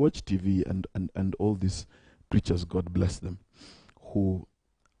 if you watch TV and all these preachers, God bless them, who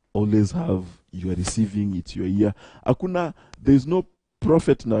always have, you are receiving, it's your year. There's no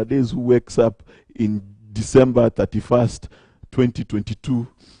prophet nowadays who wakes up in December 31st, 2022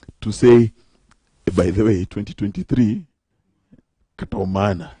 to say, by the way, 2023,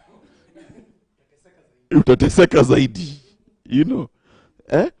 kataumana. Utateseka zaidi. You know?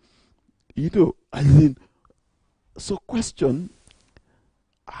 I mean, so question,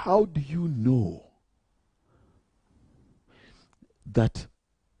 how do you know that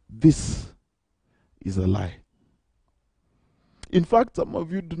this is a lie? In fact, some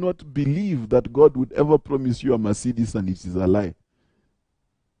of you do not believe that God would ever promise you a Mercedes and it is a lie.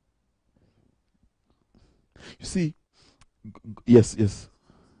 You see, yes.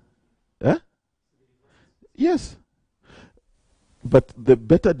 Yes. But the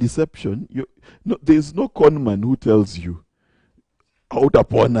better deception, there is no conman who tells you,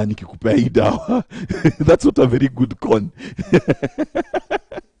 hautapona nikikupea hii dawa. That's not a very good con.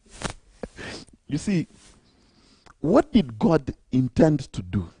 You see, what did God intend to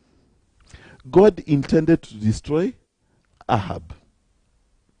do? God intended to destroy Ahab.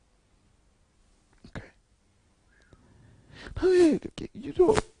 Okay.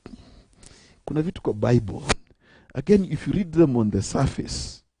 Kuna vitu kwa Bible. Again, if you read them on the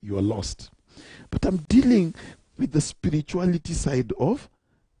surface, you are lost. But I'm dealing with the spirituality side of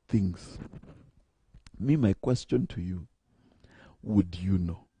things. My question to you, would you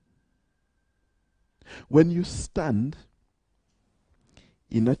know? When you stand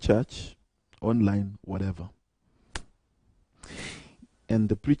in a church, online, whatever, and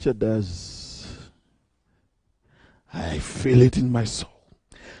the preacher does, I feel it in my soul,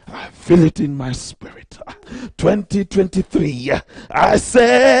 I feel it in my spirit, 2023, I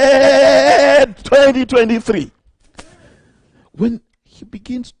said 2023. When he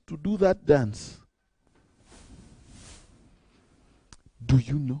begins to do that dance, do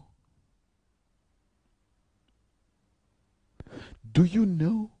you know? Do you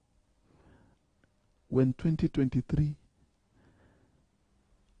know when 2023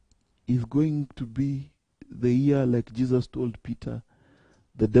 is going to be the year, like Jesus told Peter,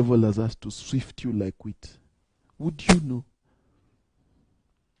 the devil has asked to sift you like wheat? Would you know?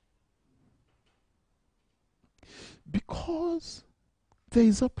 Because there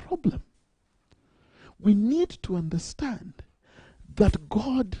is a problem. We need to understand that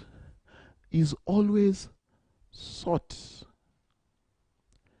God is always sought.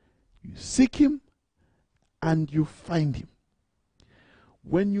 You seek him and you find him.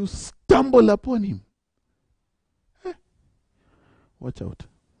 When you stumble upon him, watch out.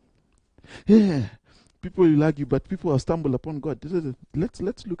 Yeah, people will argue, but people have stumbled upon God.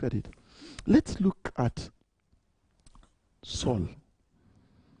 Let's look at it. Let's look at Saul,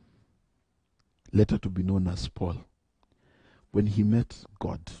 later to be known as Paul, when he met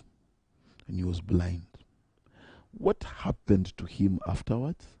God and he was blind. What happened to him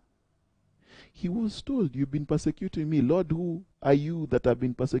afterwards? He was told, you've been persecuting me. Lord, who are you that have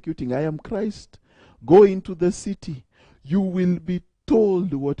been persecuting? I am Christ. Go into the city. You will be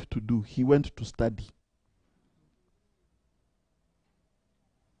told what to do. He went to study.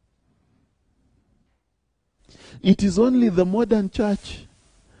 It is only the modern church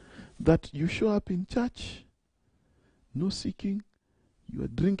that you show up in church, no seeking, you are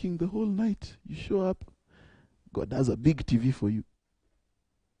drinking the whole night, you show up, God has a big TV for you.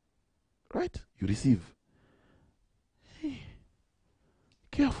 Right? You receive. Hey,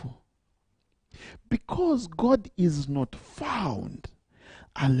 careful. Because God is not found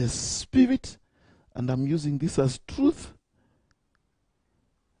unless spirit, and I'm using this as truth,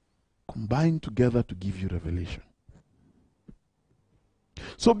 combine together to give you revelation.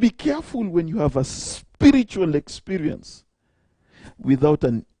 So be careful when you have a spiritual experience without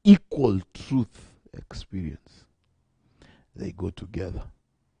an equal truth experience. They go together.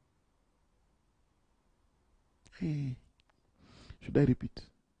 Hey, should I repeat?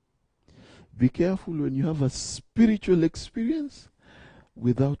 Be careful when you have a spiritual experience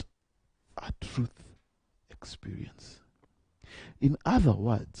without a truth experience. In other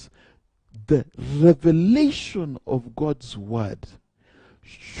words, the revelation of God's word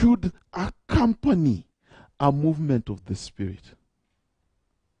should accompany a movement of the Spirit.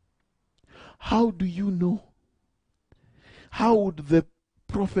 How do you know? How would the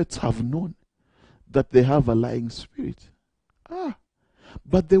prophets have known that they have a lying spirit?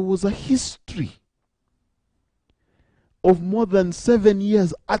 But there was a history of more than 7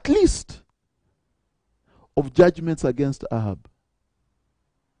 years, at least, of judgments against Ahab.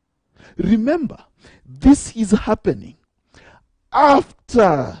 Remember, this is happening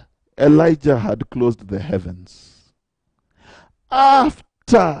after Elijah had closed the heavens,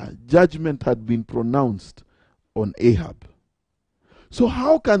 after judgment had been pronounced on Ahab. So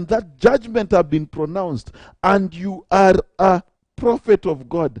how can that judgment have been pronounced and you are a prophet of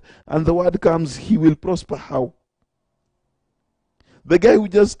God and the word comes, he will prosper? How? The guy who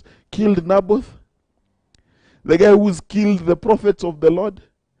just killed Naboth, the guy who's killed the prophets of the Lord.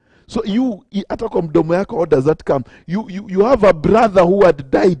 So you, hata kwa mdomo yako, how does that come? You have a brother who had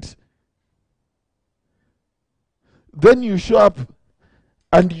died. Then you show up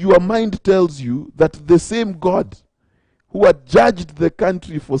and your mind tells you that the same God who had judged the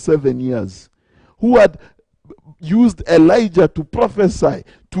country for 7 years, who had used Elijah to prophesy,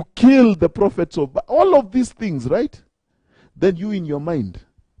 to kill the prophets of all of these things, right? Then you in your mind,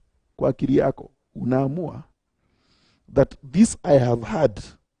 kwa akili yako, unaamua that this I have heard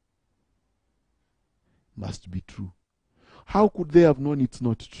must be true. How could they have known it's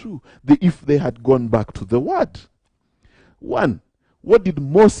not true? If they had gone back to the word. One, what did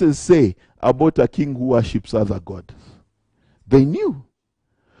Moses say about a king who worships other gods? They knew.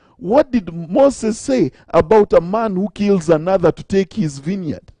 What did Moses say about a man who kills another to take his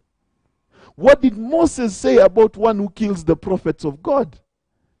vineyard? What did Moses say about one who kills the prophets of God?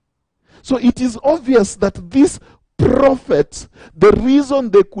 So it is obvious that these prophets, the reason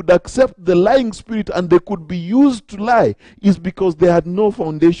they could accept the lying spirit and they could be used to lie is because they had no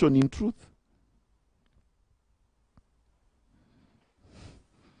foundation in truth.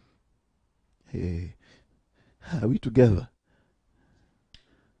 Hey, are we together?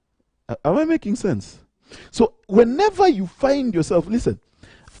 Am I making sense? So whenever you find yourself, listen,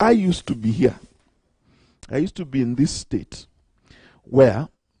 I used to be here. I used to be in this state where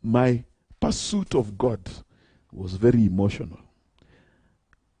my pursuit of God was very emotional.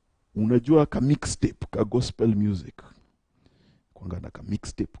 Unajua ka mixtape, ka gospel music. Kwanga na ka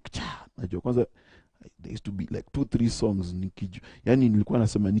mixtape. Najua kwanza, there used to be like 2-3 songs. Yani nilikuwa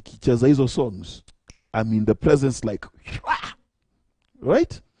nasema nikicheza hizo songs, I'm in the presence like,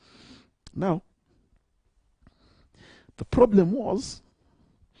 right? Now, the problem was,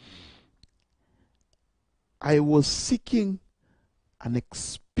 I was seeking an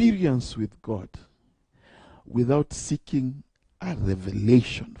experience with God without seeking a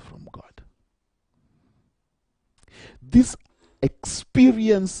revelation from God. This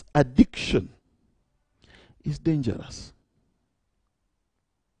experience addiction is dangerous.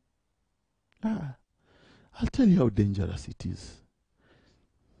 I'll tell you how dangerous it is.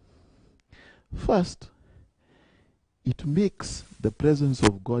 First, it makes the presence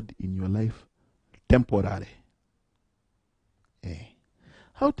of God in your life temporary.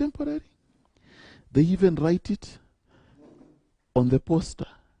 How temporary? They even write it on the poster.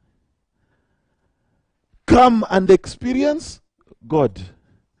 Come and experience God.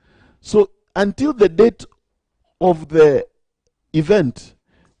 So until the date of the event,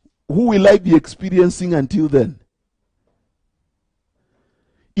 who will I be experiencing until then?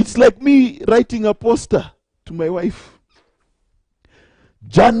 It's like me writing a poster to my wife.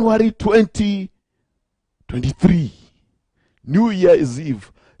 January 2023, New Year's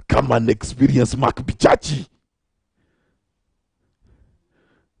Eve, come and experience Bichachi.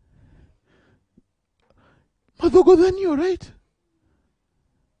 Madogo than you, right?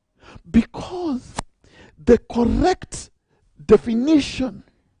 Because the correct definition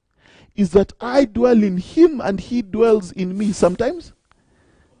is that I dwell in him and he dwells in me. Sometimes,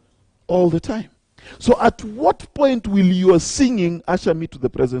 all the time. So at what point will your singing usher me to the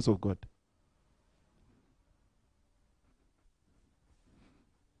presence of God?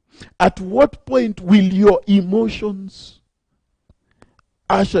 At what point will your emotions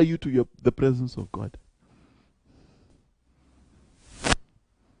usher you to the presence of God?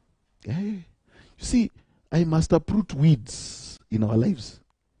 You see, I must uproot weeds in our lives.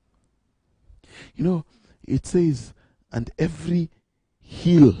 You know, it says, and every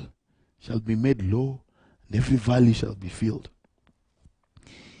hill shall be made low, and every valley shall be filled.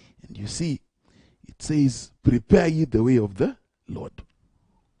 And you see, it says, prepare ye the way of the Lord.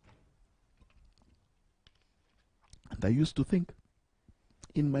 And I used to think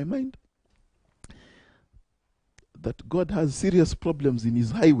in my mind that God has serious problems in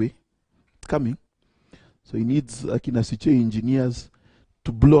his highway coming. So he needs Akina Siche engineers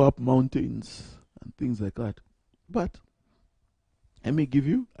to blow up mountains and things like that. But let me give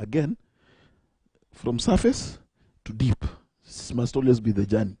you, again, from surface to deep, This must always be the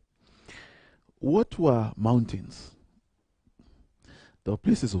journey. What were mountains? They were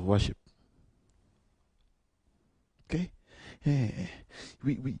places of worship. Okay?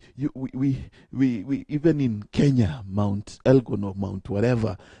 We even in Kenya, Mount Elgon or Mount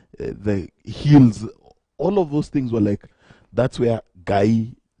whatever, the hills, all of those things were like, that's where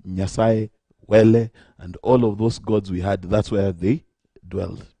Gai, Nyasai, Wele, and all of those gods we had, that's where they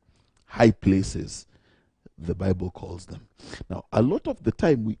dwelled. High places, the Bible calls them. Now, a lot of the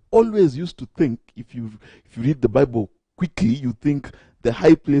time, we always used to think, if you read the Bible quickly, you think the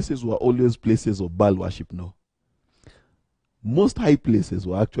high places were always places of Baal worship. No. Most high places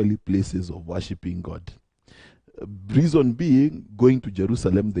were actually places of worshipping God. Reason being, going to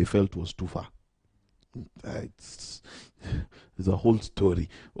Jerusalem, they felt was too far. There's a whole story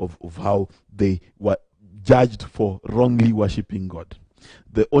of how they were judged for wrongly worshipping God.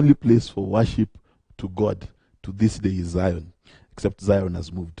 The only place for worship to God to this day is Zion, except Zion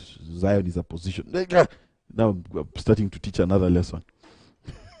has moved. Zion is a position. Now I'm starting to teach another lesson.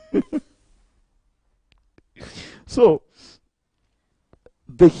 So,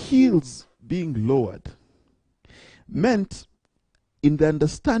 the hills being lowered meant, in the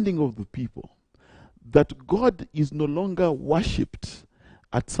understanding of the people, that God is no longer worshipped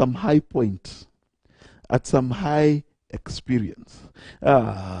at some high point, at some high experience.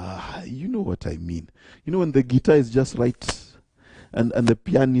 You know what I mean. You know, when the guitar is just right, and the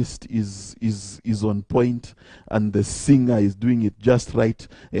pianist is on point, and the singer is doing it just right.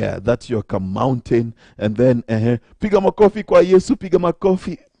 Yeah, that's your mountain. And then piga makofi kwa Yesu, piga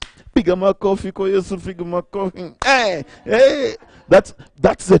makofi. Piga makofi kwa Yesu, piga makofi. Hey, that's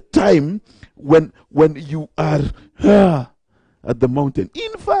the time when you are at the mountain.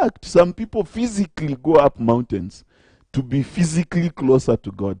 In fact, some people physically go up mountains to be physically closer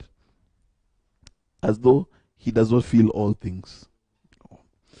to God, as though he does not feel all things.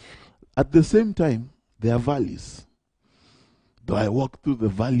 At the same time, there are valleys. Though I walk through the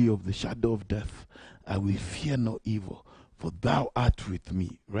valley of the shadow of death, I will fear no evil, for thou art with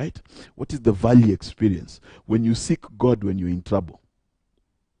me. Right? What is the valley experience? When you seek God when you're in trouble.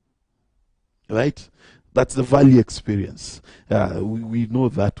 Right? That's the valley experience. We know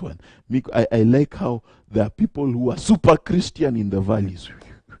that one. I like how there are people who are super Christian in the valleys.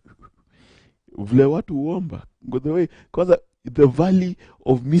 Vile watu uomba. Because the valley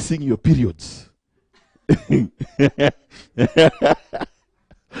of missing your periods.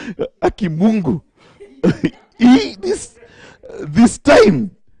 Aki Mungu. This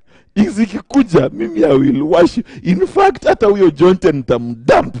time ikikuja, mimi I will worship. In fact, hata huyo Jonathan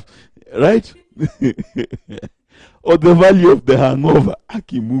tamdump. Right? Or the valley of the hangover.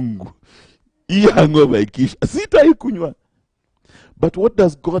 Aki Mungu. Hii hangover ikisha, sitaikunywa. But what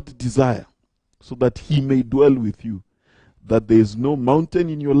does God desire? So that he may dwell with you. That there is no mountain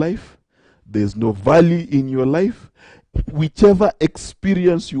in your life, there is no valley in your life. Whichever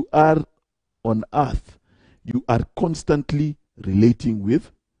experience you are on earth, you are constantly relating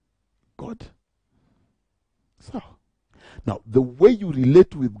with God. So, now the way you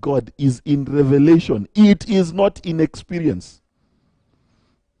relate with God is in revelation. It is not in experience.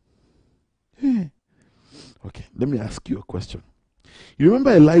 Okay, let me ask you a question. You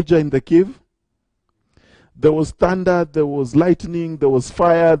remember Elijah in the cave? There was thunder, there was lightning, there was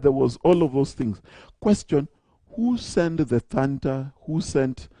fire, there was all of those things. Question, who sent the thunder? Who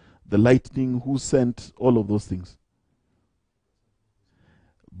sent the lightning? Who sent all of those things?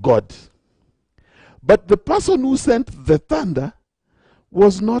 God. But the person who sent the thunder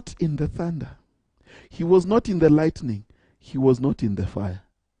was not in the thunder. He was not in the lightning. He was not in the fire.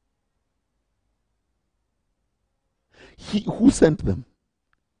 Who sent them?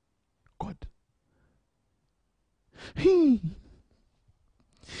 God.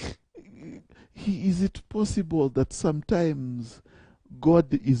 Is it possible that sometimes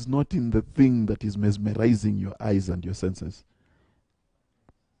God is not in the thing that is mesmerizing your eyes and your senses?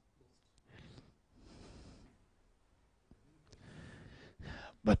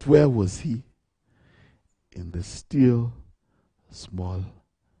 But where was he? In the still, small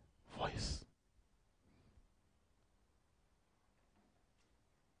voice.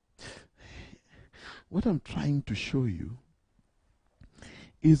 What I'm trying to show you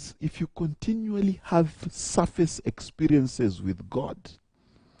is, if you continually have surface experiences with God,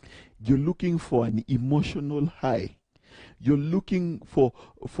 you're looking for an emotional high. You're looking for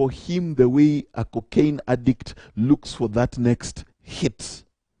him the way a cocaine addict looks for that next hit.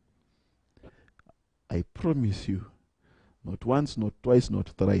 I promise you, not once, not twice,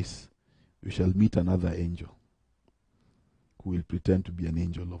 not thrice, you shall meet another angel who will pretend to be an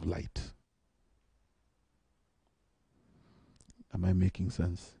angel of light. Am I making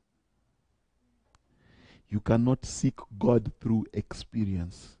sense? You cannot seek God through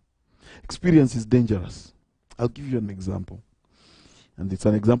experience. Experience is dangerous. I'll give you an example. And it's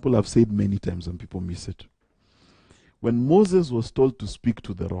an example I've said many times and people miss it. When Moses was told to speak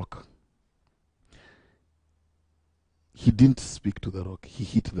to the rock, he didn't speak to the rock. He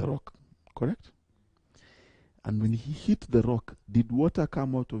hit the rock. Correct? And when he hit the rock, did water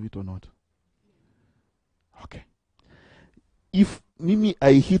come out of it or not? Okay. If Mimi,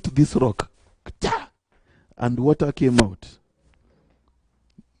 I hit this rock, and water came out,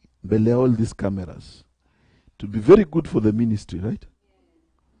 belay all these cameras, to be very good for the ministry, right?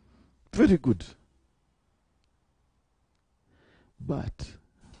 Very good. But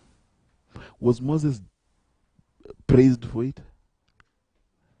was Moses praised for it?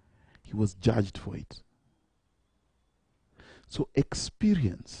 He was judged for it. So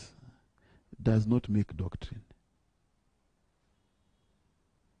experience does not make doctrine.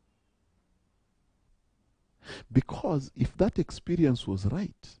 Because if that experience was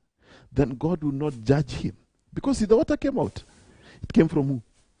right, then God will not judge him. Because the water came out. It came from who?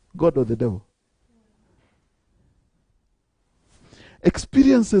 God or the devil?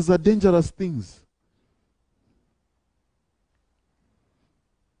 Experiences are dangerous things.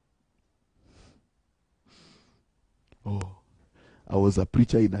 Oh, I was a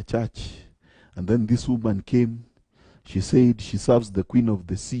preacher in a church, and then this woman came. She said she serves the Queen of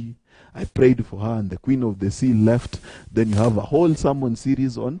the Sea. I prayed for her, and the Queen of the Sea left. Then you have a whole sermon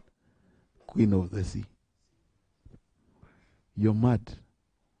series on Queen of the Sea. You're mad.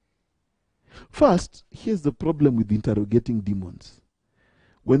 First, here's the problem with interrogating demons.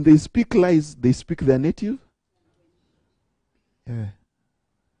 When they speak lies, they speak their native. Yeah.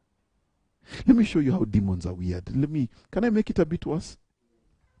 Let me show you how demons are weird. Can I make it a bit worse?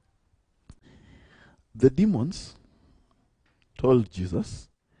 The demons told Jesus,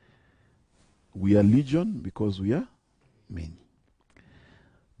 we are legion because we are many.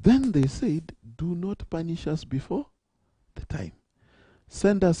 Then they said, do not punish us before the time.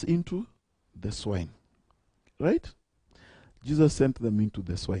 Send us into the swine. Right? Jesus sent them into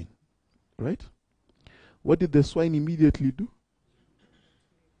the swine. Right? What did the swine immediately do?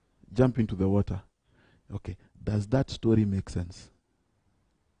 Jump into the water. Okay. Does that story make sense?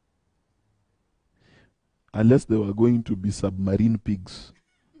 Unless they were going to be submarine pigs.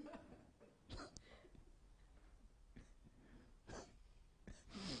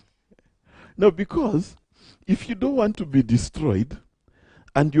 No, because if you don't want to be destroyed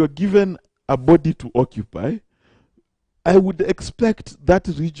and you're given a body to occupy, I would expect that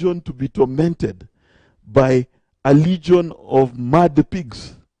region to be tormented by a legion of mad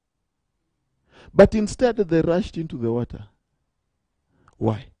pigs. But instead they rushed into the water.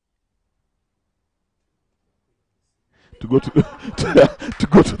 Why? To go to to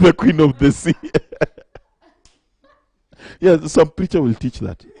go to the Queen of the Sea. Yeah, some preacher will teach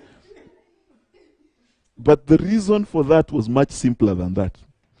that. But the reason for that was much simpler than that.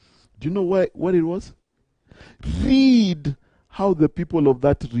 Do you know what it was? Read how the people of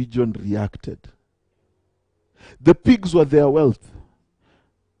that region reacted. The pigs were their wealth.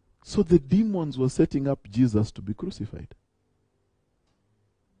 So the demons were setting up Jesus to be crucified.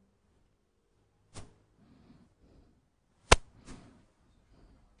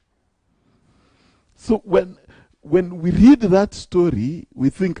 So when we read that story, we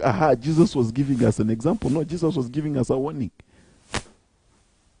think, aha, Jesus was giving us an example. No, Jesus was giving us a warning.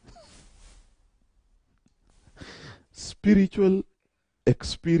 Spiritual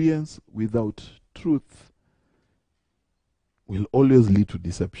experience without truth will always lead to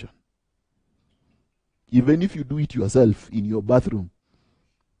deception. Even if you do it yourself in your bathroom.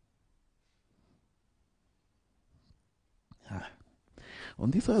 On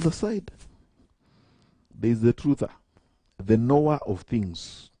this other side, there is the truther, the knower of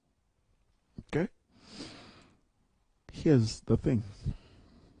things. Okay? Here's the thing.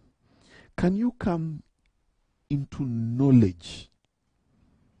 Can you come into knowledge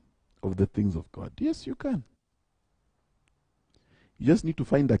of the things of God? Yes, you can. You just need to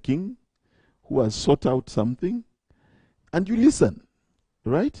find a king who has sought out something and you listen.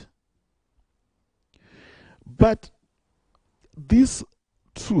 Right? But this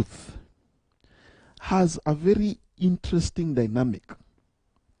truth has a very interesting dynamic.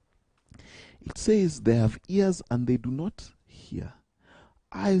 It says they have ears and they do not hear,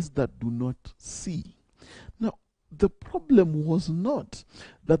 eyes that do not see. Now, the problem was not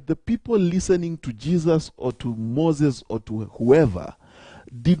that the people listening to Jesus or to Moses or to whoever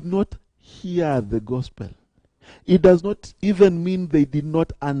did not hear the gospel. It does not even mean they did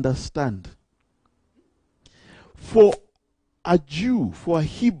not understand. For a Jew, for a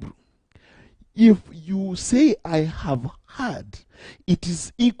Hebrew, if you say I have heard, it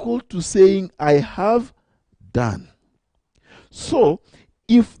is equal to saying I have done. So,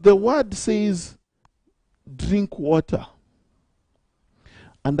 if the word says drink water,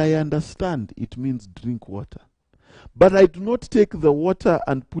 and I understand it means drink water, but I do not take the water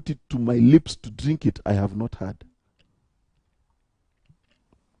and put it to my lips to drink it, I have not heard.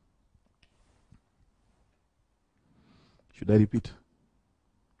 Should I repeat?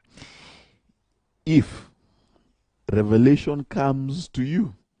 If revelation comes to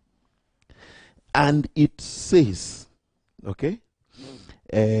you and it says, okay,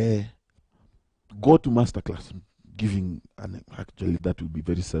 go to MasterClass, actually that will be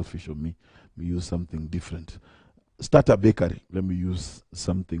very selfish of me. We use something different. Start a bakery. Let me use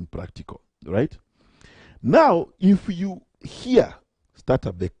something practical, right? Now, if you hear start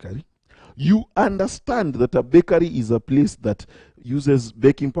a bakery, you understand that a bakery is a place that uses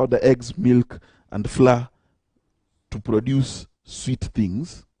baking powder, eggs, milk, and flour to produce sweet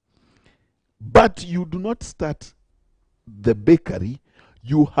things. But you do not start the bakery,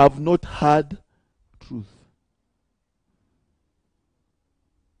 you have not heard truth.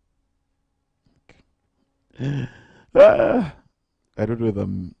 Okay. I don't know whether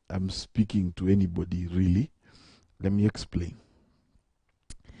I'm speaking to anybody really. Let me explain.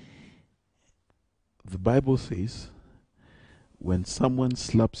 The Bible says, when someone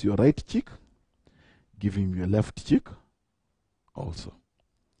slaps your right cheek, give him your left cheek also.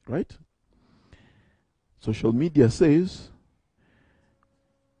 Right? Social media says,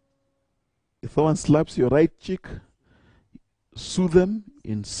 if someone slaps your right cheek, sue them,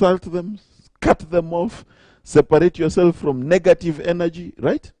 insult them, cut them off, separate yourself from negative energy,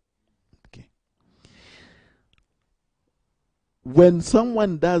 right? Okay. When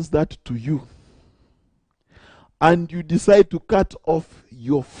someone does that to you, and you decide to cut off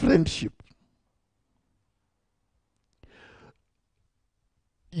your friendship,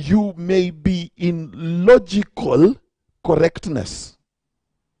 you may be in logical correctness,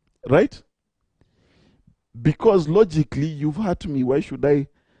 right? Because logically, you've hurt me. Why should I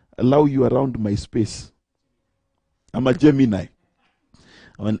allow you around my space? I'm a Gemini.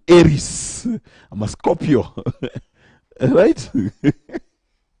 I'm an Aries. I'm a Scorpio. Right?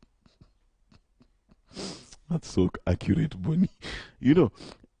 That's so accurate, Bonnie. You know,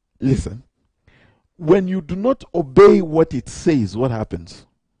 listen. When you do not obey what it says, what happens?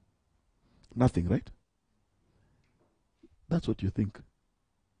 Nothing, right? That's what you think.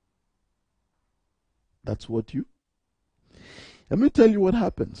 That's what you... Let me tell you what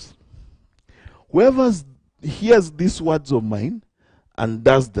happens. Whoever hears these words of mine and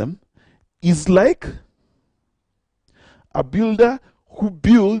does them is like a builder who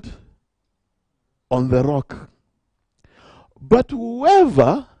built on the rock. But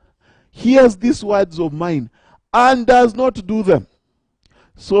whoever hears these words of mine and does not do them,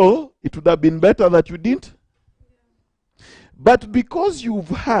 so it would have been better that you didn't. But because you've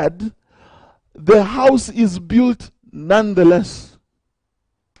heard, the house is built nonetheless.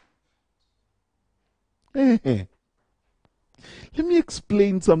 Let me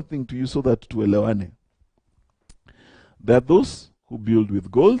explain something to you so that tuelewane. There are those who build with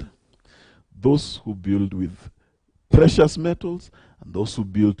gold, those who build with precious metals, and those who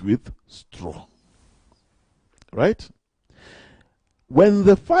build with straw. Right? When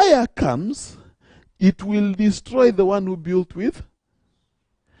the fire comes, it will destroy the one who built with.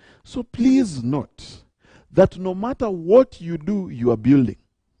 So please note that no matter what you do, you are building.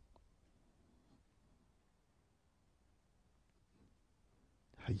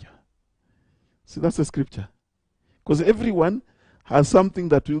 See, that's a scripture. Because everyone has something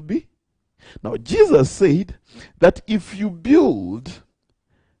that will be. Now, Jesus said that if you build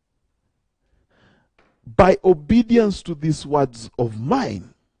by obedience to these words of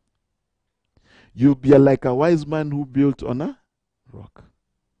mine, you'll be like a wise man who built on a rock.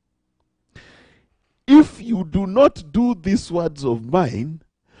 If you do not do these words of mine,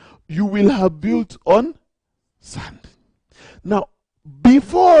 you will have built on sand. Now,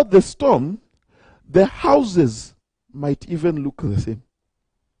 before the storm, the houses might even look the same.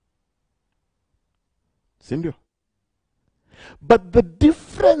 Sindio? But the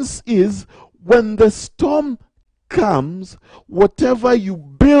difference is when the storm comes, whatever you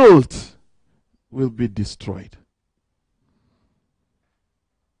built will be destroyed.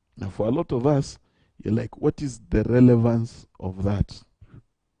 Now, for a lot of us, you're like, what is the relevance of that?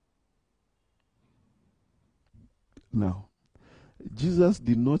 Now, Jesus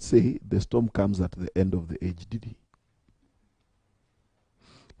did not say the storm comes at the end of the age, did he?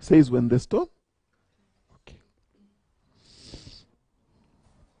 He says when the storm? Okay.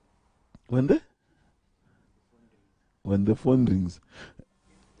 When the phone rings.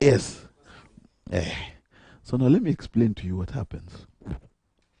 Yes. Eh. So now let me explain to you what happens.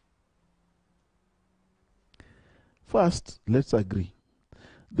 First, let's agree.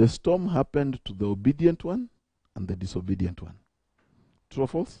 The storm happened to the obedient one and the disobedient one. True or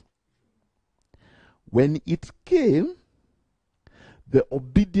false? When it came, the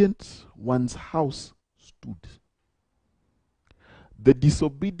obedient one's house stood. The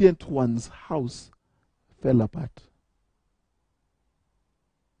disobedient one's house fell apart.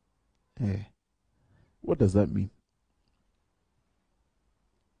 Eh. What does that mean?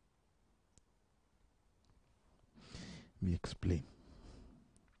 Let me explain.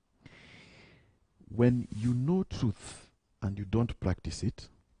 When you know truth and you don't practice it,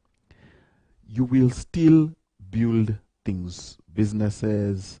 you will still build things,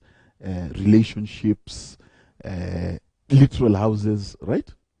 businesses, relationships, literal houses, right?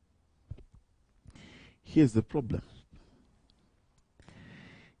 Here's the problem.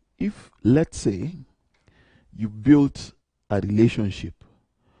 If, let's say, you built a relationship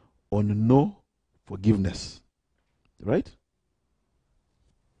on no forgiveness, right?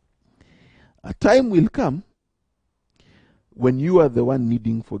 A time will come when you are the one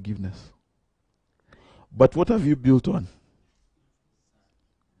needing forgiveness. But what have you built on?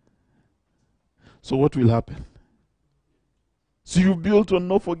 So what will happen? So you built on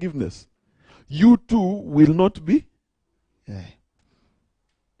no forgiveness. You too will not be. Yeah.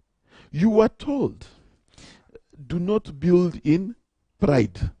 You were told, do not build in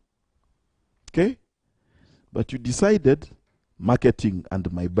pride. Okay? But you decided marketing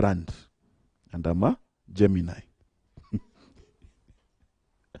and my brand. And I'm a Gemini.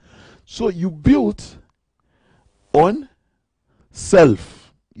 So you built on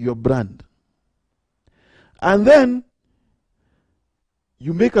self, your brand. And then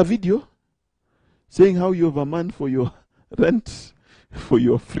you make a video saying how you have a man for your rent, for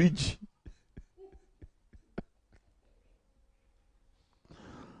your fridge.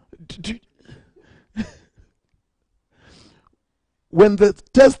 When the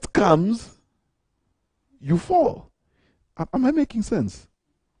test comes, you fall. Am I making sense?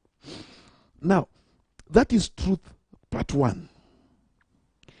 Now, that is truth part 1.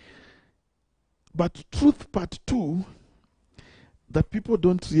 But truth part 2 that people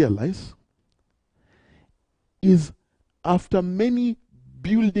don't realize is after many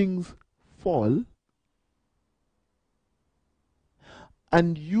buildings fall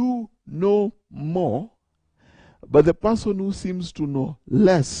and you know more, but the person who seems to know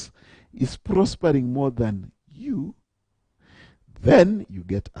less is prospering more than you, then you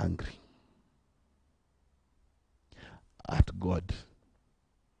get angry at God.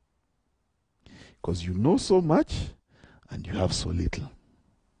 Because you know so much and you have so little.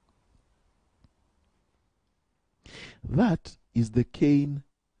 That is the Cain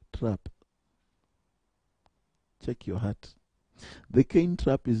trap. Check your heart. The Cain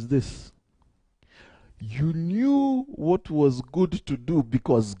trap is this. You knew what was good to do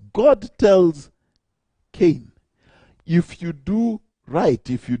because God tells Cain, if you do right,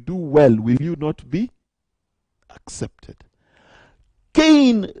 if you do well, will you not be accepted?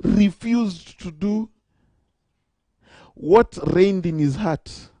 Cain refused to do what reigned in his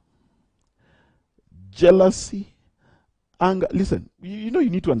heart. Jealousy, anger. Listen, you know you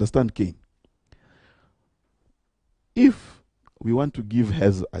need to understand Cain. If we want to give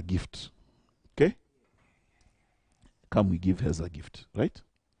Hez a gift, okay? Come, we give Hez a gift, right?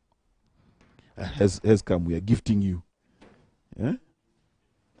 Hez, come, we are gifting you. Yeah?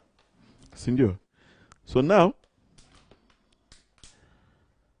 Sindio. So now,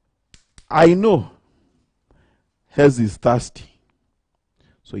 I know Hez is thirsty,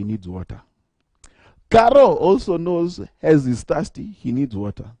 so he needs water. Caro also knows Hez is thirsty, he needs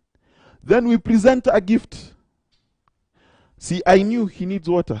water. Then we present a gift. See, I knew he needs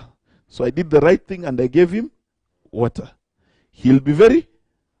water, so I did the right thing and I gave him water. He'll be very.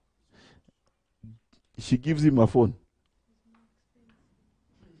 She gives him a phone.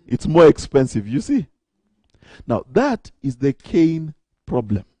 It's more expensive, you see. Now that is the Cain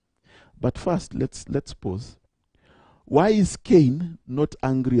problem. But first, let's pause. Why is Cain not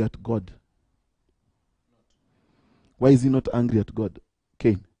angry at God? Why is he not angry at God?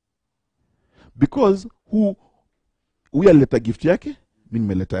 Cain. Because who alileta gift yake,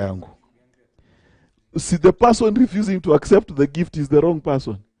 mimi nimeleta yangu. See, the person refusing to accept the gift is the wrong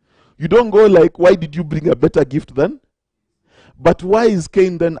person. You don't go like, why did you bring a better gift then? But why is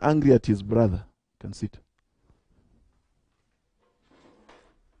Cain then angry at his brother? You can sit.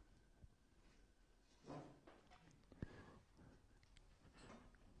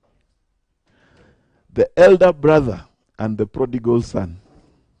 The elder brother and the prodigal son.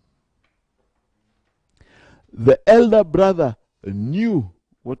 The elder brother knew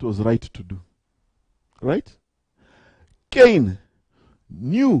what was right to do. Right? Cain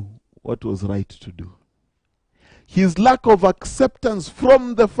knew what was right to do. His lack of acceptance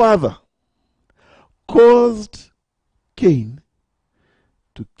from the father caused Cain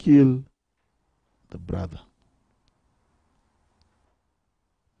to kill the brother.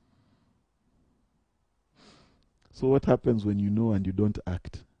 So what happens when you know and you don't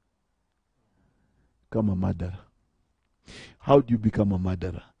act? Become a murderer. How do you become a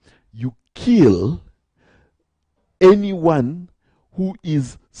murderer? You kill anyone who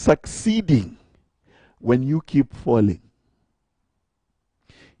is succeeding when you keep falling.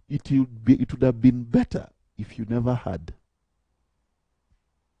 It would have been better if you never had.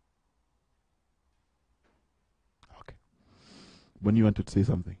 Okay. When you wanted to say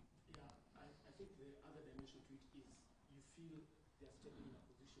something? Yeah, I think the other dimension to it is you feel they're stepping in a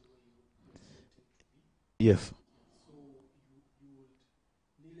position where you would expect him to be. Yes. So you would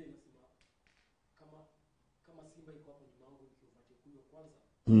nile inasema kama simba iko hapo nyuma yangu nikifuatia kuyo kwanza.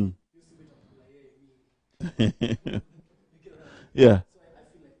 Hiyo simba itakula yeye mimi. Yeah. So I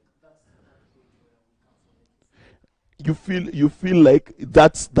feel like that's the point where we come from. You feel like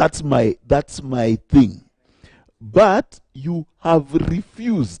that's my thing. But you have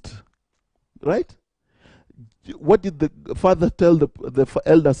refused. Right? What did the father tell the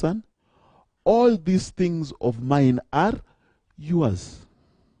elder son? All these things of mine are yours.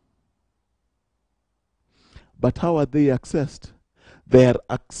 But how are they accessed? They are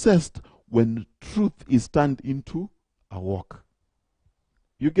accessed when truth is turned into a walk.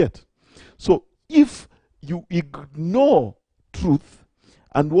 You get? So if you ignore truth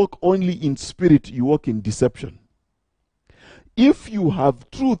and walk only in spirit, you walk in deception. If you have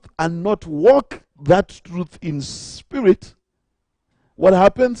truth and not walk that truth in spirit, what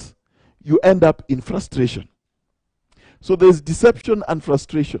happens? You end up in frustration. So there's deception and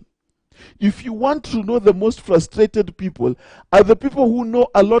frustration. If you want to know the most frustrated people, are the people who know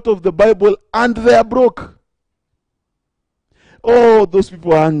a lot of the Bible and they are broke. Oh, those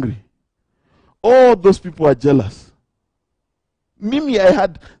people are angry. Oh, those people are jealous. Mimi, I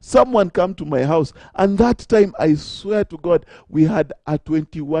had someone come to my house, and that time, I swear to God, we had a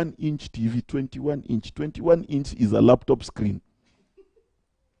 21-inch TV. 21 inch. 21 inch is a laptop screen.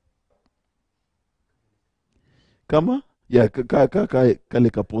 Kama? Yeah, kale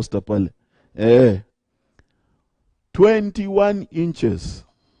ka poster pale. 21 inches.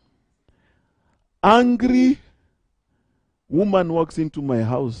 Angry woman walks into my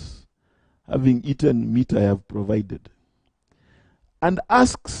house, having eaten meat I have provided, and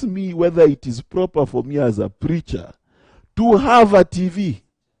asks me whether it is proper for me as a preacher to have a TV.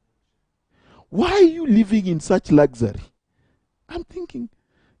 Why are you living in such luxury? I'm thinking,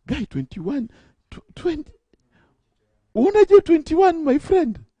 guy, 21, 20. Unaje 21, my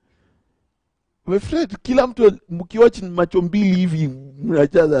friend? My friend, kila mtu mkiwatch macho mbili hivi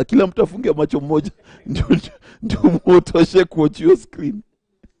mnajaza, kila mtu afunge macho moja ndio motoshe kuwatch your screen.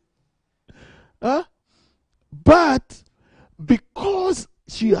 But because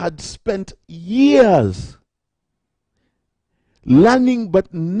she had spent years learning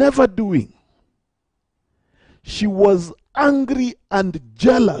but never doing, she was angry and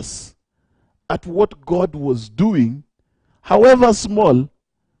jealous at what God was doing, however small,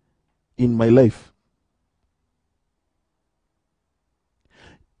 in my life.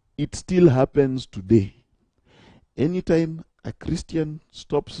 It still happens today. Anytime a Christian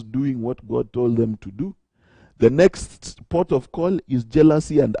stops doing what God told them to do, the next port of call is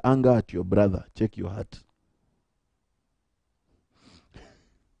jealousy and anger at your brother. Check your heart.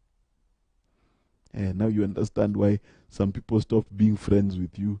 Now you understand why some people stop being friends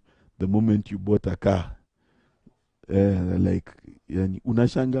with you the moment you bought a car. Like,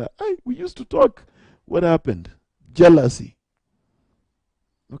 unashanga, we used to talk. What happened? Jealousy.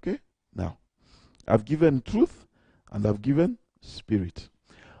 Okay? Now, I've given truth and I've given spirit.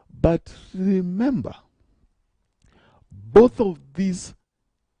 But remember, both of these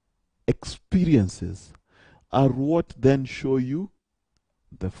experiences are what then show you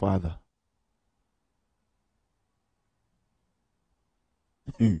the Father.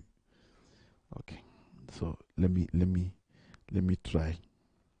 Okay. So let me try.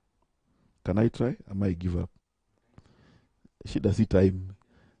 Can I try? I might give up. Shida si time.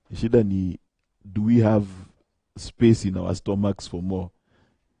 Shida ni, do we have space in our stomachs for more?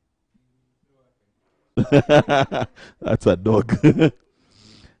 That's a dog.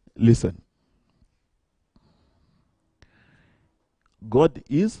 Listen. God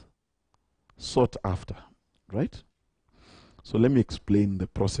is sought after, right? So let me explain the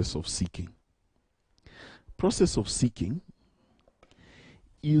process of seeking. Process of seeking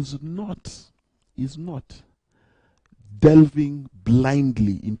is not delving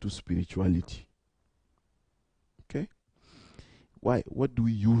blindly into spirituality. Okay? Why? What do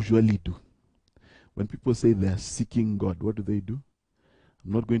we usually do? When people say they are seeking God, what do?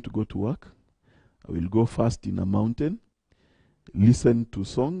 I'm not going to go to work. I will go fast in a mountain, listen to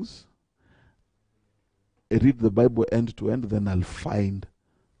songs, read the Bible end to end, then I'll find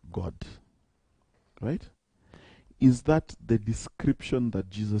God. Right? Is that the description that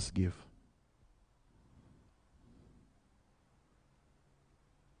Jesus gave?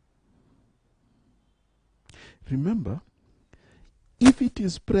 Remember, if it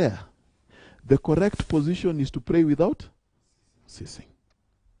is prayer, the correct position is to pray without ceasing.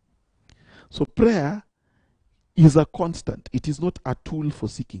 So prayer is a constant. It is not a tool for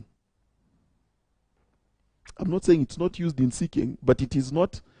seeking. I'm not saying it's not used in seeking, but it is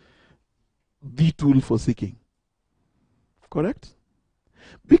not the tool for seeking. Correct?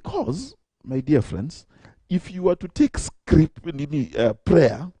 Because, my dear friends, if you were to take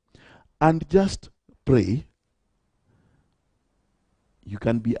prayer and just pray, you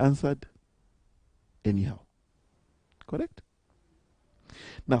can be answered anyhow. Correct?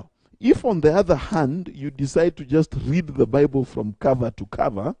 Now, if on the other hand, you decide to just read the Bible from cover to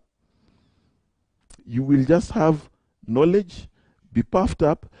cover, you will just have knowledge, be puffed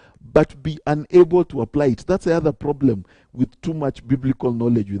up, but be unable to apply it. That's the other problem with too much biblical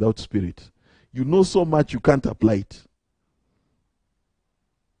knowledge without spirit. You know so much, you can't apply it.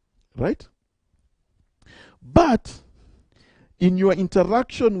 Right? But in your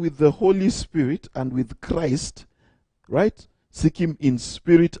interaction with the Holy Spirit and with Christ, right? Seek Him in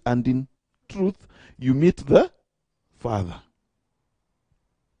spirit and in truth, you meet the Father.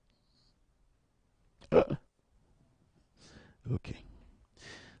 Okay.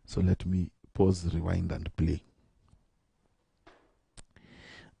 So let me pause, rewind, and play.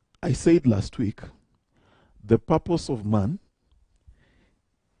 I said last week, the purpose of man,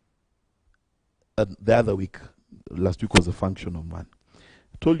 and the other week, last week was a function of man.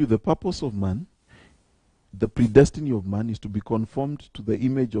 I told you the purpose of man, the predestiny of man is to be conformed to the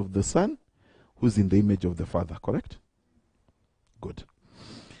image of the Son, who's in the image of the Father, correct? Good.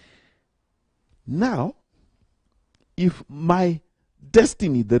 Now, if my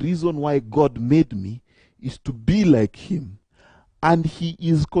destiny, the reason why God made me, is to be like Him, and He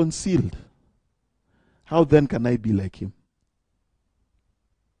is concealed, how then can I be like Him?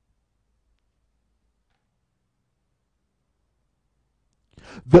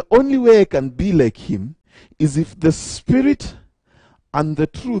 The only way I can be like Him is if the Spirit and the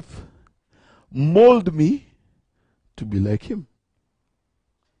truth mold me to be like Him.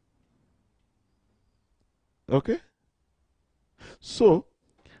 Okay? So,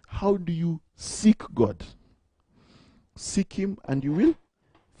 how do you seek God? Seek Him and you will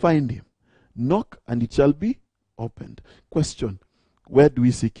find Him. Knock and it shall be opened. Question, where do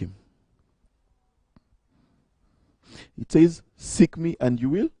we seek Him? It says, seek me and you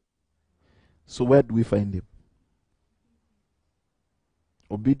will. So where do we find Him?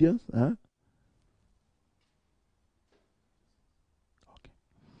 Obedience? Huh? Okay.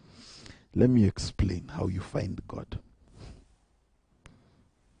 Let me explain how you find God.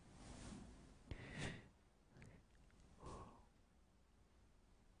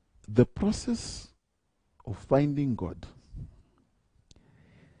 The process of finding God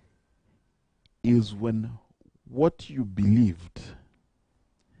is when what you believed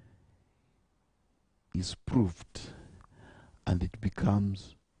is proved and it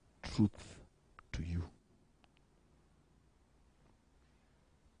becomes truth to you.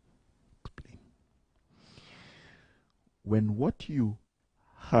 Explain. When what you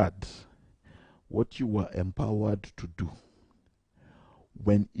had, what you were empowered to do,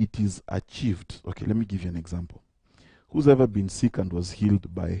 when it is achieved. Okay, let me give you an example. Who's ever been sick and was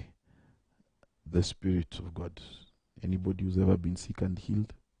healed by the Spirit of God? Anybody who's ever been sick and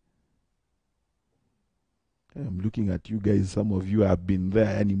healed? I'm looking at you guys. Some of you have been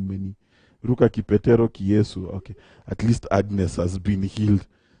there. Any many. Ruka kipetero kiyesu. Okay, at least Agnes has been healed.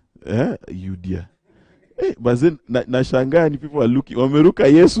 You dear. Hey, but then nashangaa and people are looking. Wameruka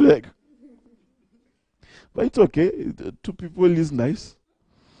Yesu. But it's okay. Two people is nice.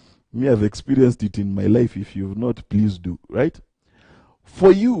 Me, I've experienced it in my life. If you've not, please do. Right?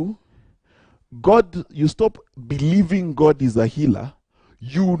 For you, God, you stop believing God is a healer.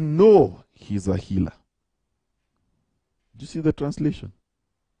 You know He's a healer. Do you see the translation?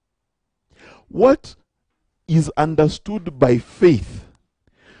 What is understood by faith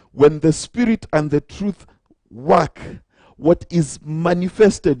When the Spirit and the truth work, what is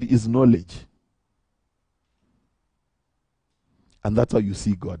manifested is knowledge. And that's how you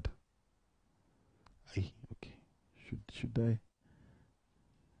see God. Okay. Should I?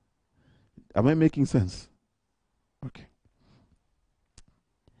 Am I making sense? Okay.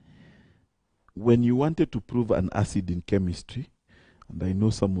 When you wanted to prove an acid in chemistry, and I know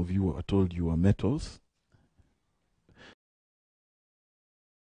some of you are told you are metals,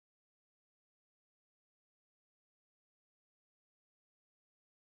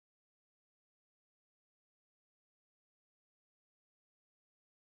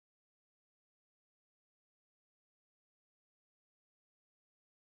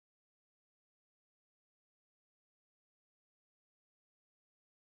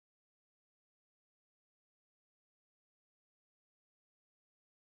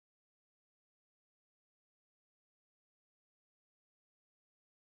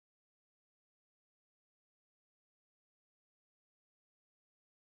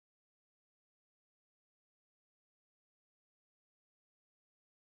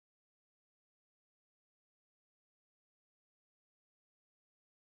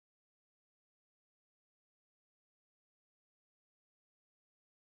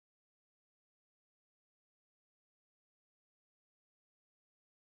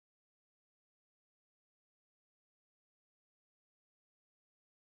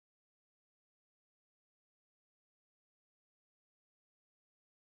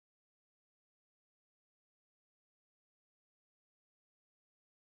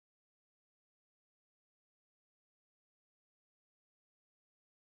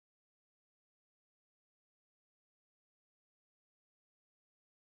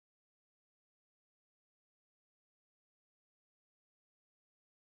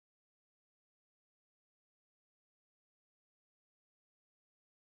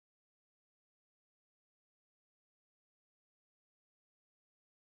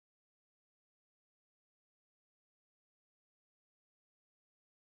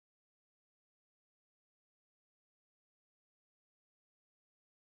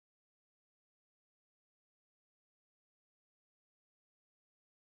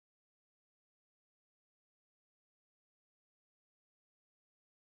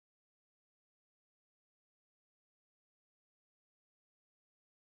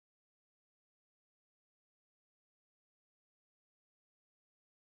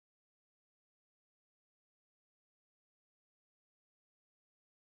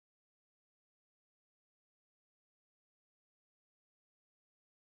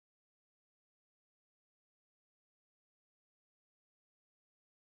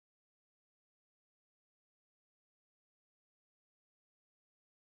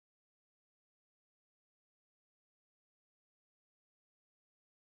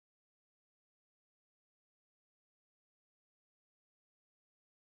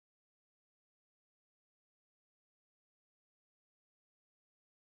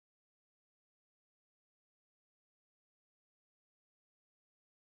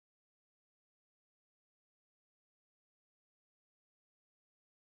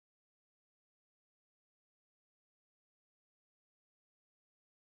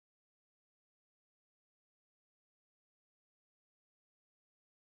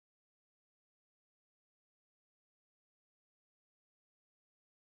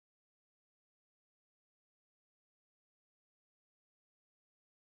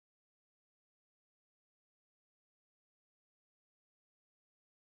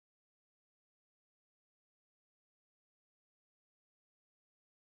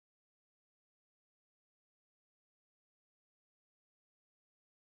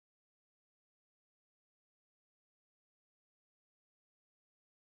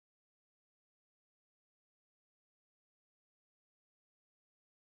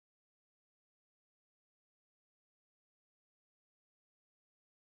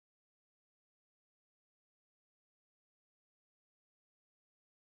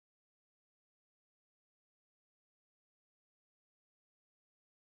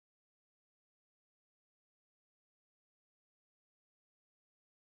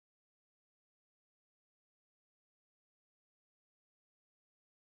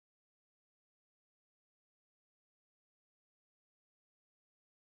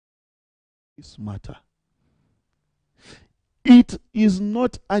 is matter. It is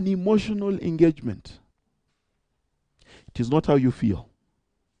not an emotional engagement. It is not how you feel.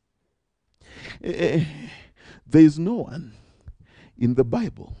 There is no one in the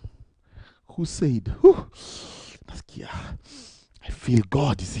Bible who said, I feel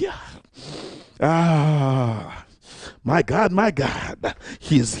God is here. My God,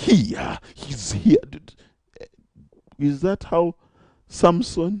 he's here. He's here. Is that how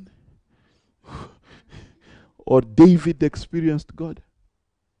Samson or David experienced God?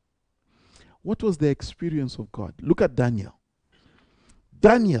 What was the experience of God? Look at Daniel.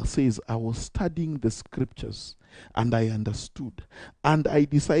 Daniel says, I was studying the scriptures and I understood. And I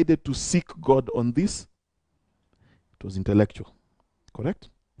decided to seek God on this. It was intellectual. Correct?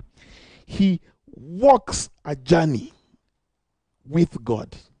 He walks a journey with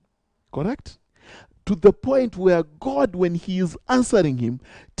God. Correct? To the point where God, when he is answering him,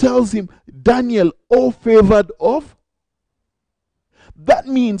 tells him, Daniel, O favored of. That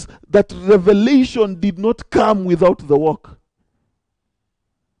means that revelation did not come without the walk.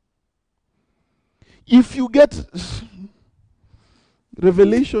 If you get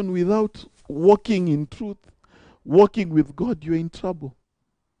revelation without walking in truth, walking with God, you're in trouble.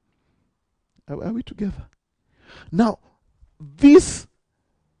 Are we together? Now, this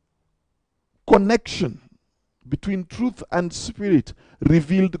connection between truth and spirit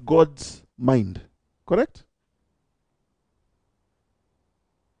revealed God's mind. Correct?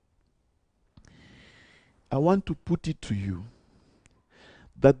 I want to put it to you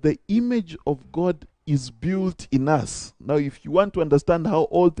that the image of God is built in us. Now, if you want to understand how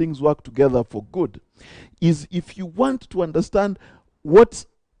all things work together for good, is if you want to understand what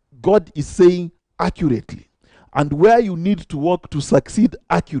God is saying accurately and where you need to walk to succeed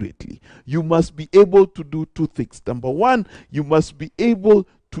accurately, you must be able to do two things. Number one, you must be able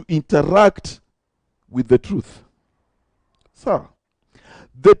to interact with the truth. So,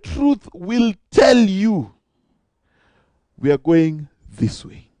 the truth will tell you we are going this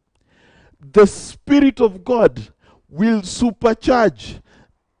way. The Spirit of God will supercharge,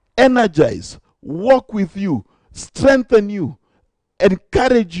 energize, walk with you, strengthen you,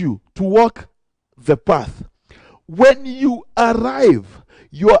 encourage you to walk the path. When you arrive,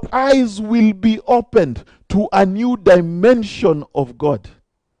 your eyes will be opened to a new dimension of God.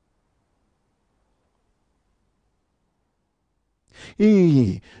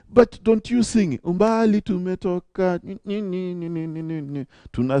 But don't you sing umbali tumetoka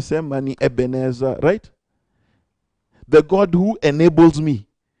tunasema ni Ebenezer, right? The God who enables me.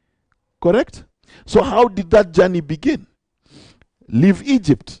 Correct? So how did that journey begin? Leave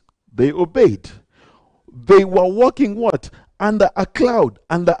Egypt. They obeyed. They were walking what? Under a cloud,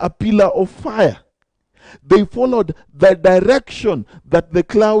 under a pillar of fire. They followed the direction that the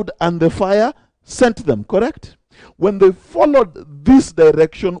cloud and the fire sent them, correct? When they followed this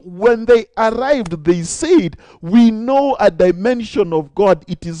direction, when they arrived, they said, we know a dimension of God.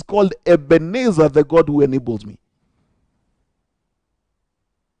 It is called Ebenezer, the God who enables me.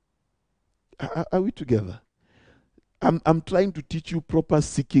 Are we together? I'm trying to teach you proper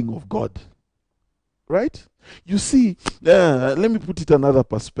seeking of God. Right? You see, let me put it another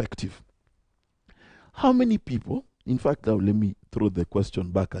perspective. How many people, in fact, now let me throw the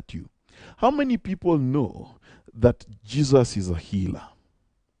question back at you. How many people know that Jesus is a healer?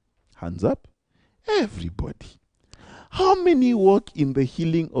 Hands up. Everybody. How many walk in the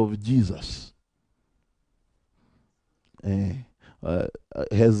healing of Jesus?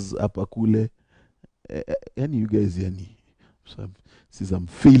 Has apakule. Any you guys any? Since I'm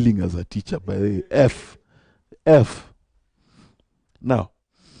failing as a teacher, by the way, F. Now,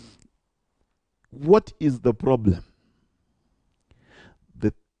 what is the problem?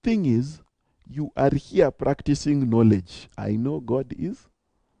 The thing is, you are here practicing knowledge. I know God is.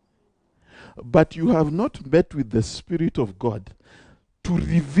 But you have not met with the Spirit of God to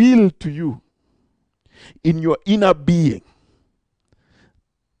reveal to you in your inner being.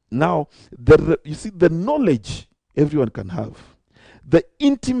 Now, you see, the knowledge everyone can have, the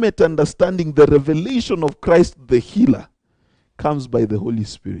intimate understanding, the revelation of Christ the healer comes by the Holy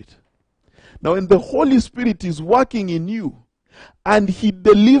Spirit. Now, when the Holy Spirit is working in you and he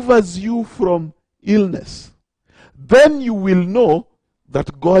delivers you from illness, then you will know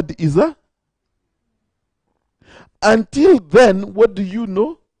that God is a. Until then, what do you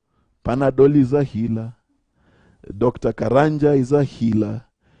know? Panadol is a healer. Dr. Karanja is a healer.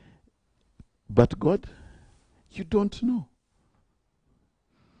 But God, you don't know.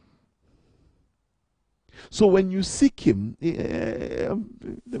 So when you seek him,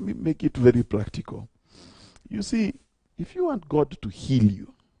 let me make it very practical. You see, if you want God to heal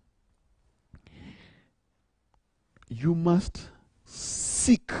you, you must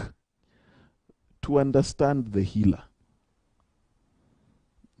seek to understand the healer.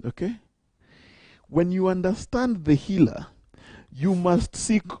 Okay? When you understand the healer, you must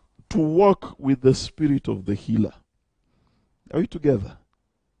seek to walk with the Spirit of the healer. Are we together?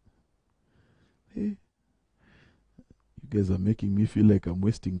 Hey. guys are making me feel like I'm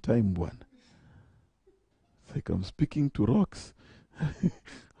wasting time, one. It's like I'm speaking to rocks.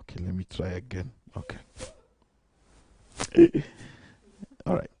 Okay, let me try again. Okay.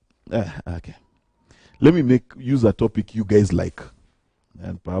 All right. Okay. Let me use a topic you guys like,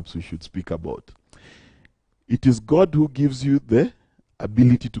 and perhaps we should speak about. It is God who gives you the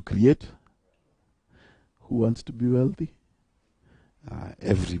ability to create. Who wants to be wealthy?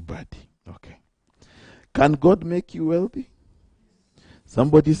 Everybody. Okay. Can God make you wealthy?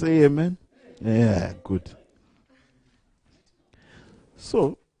 Somebody say amen. Yeah, good.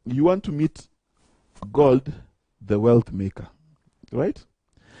 So, you want to meet God, the wealth maker, right?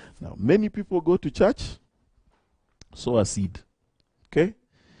 Now, many people go to church, sow a seed. Okay?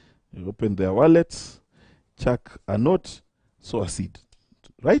 You open their wallets, chuck a note, sow a seed.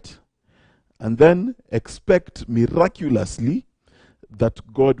 Right? And then expect miraculously that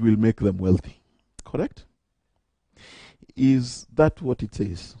God will make them wealthy. Correct? Is that what it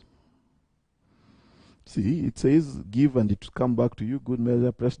says? See, it says, give and it will come back to you, good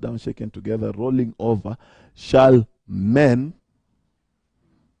measure, pressed down, shaken together, rolling over, shall men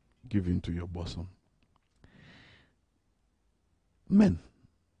give into your bosom. Men,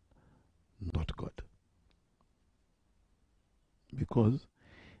 not God. Because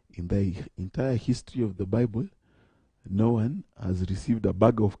in the entire history of the Bible, no one has received a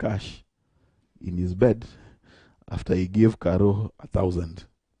bag of cash in his bed after he gave Caro 1,000.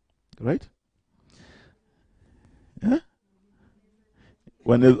 Right? Yeah?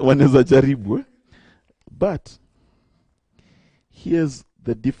 Wanaweza jaribu. But here's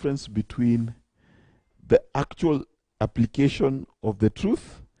the difference between the actual application of the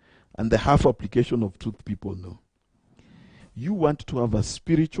truth and the half application of truth people know. You want to have a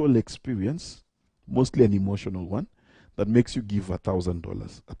spiritual experience, mostly an emotional one, that makes you give $1,000,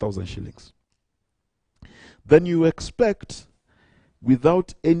 1,000 shillings. Then you expect,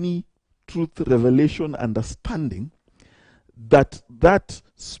 without any truth, revelation, understanding, that that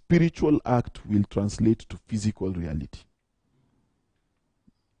spiritual act will translate to physical reality.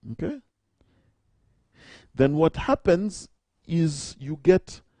 Okay? Then what happens is you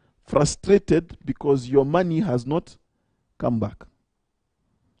get frustrated because your money has not come back.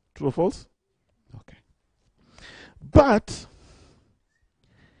 True or false? Okay. But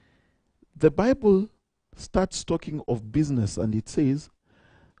the Bible starts talking of business and it says,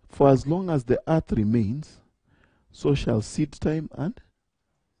 for as long as the earth remains, so shall seed time and...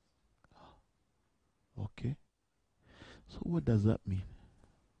 Okay. So what does that mean?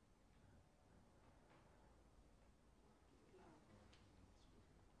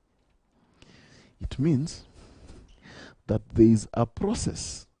 It means that there is a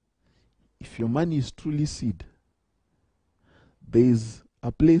process. If your money is truly seed, there is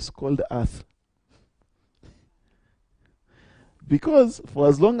a place called earth. Because for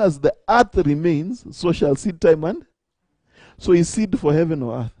as long as the earth remains, so shall seed time and... So is seed for heaven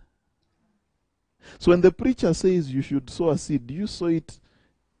or earth? So when the preacher says you should sow a seed, do you sow it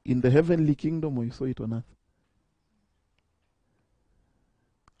in the heavenly kingdom or you sow it on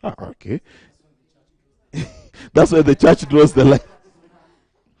earth? Okay. That's where the church draws the line.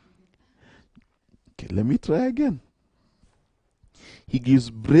 Okay, let me try again. He gives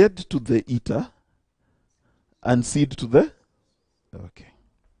bread to the eater and seed to the... Okay.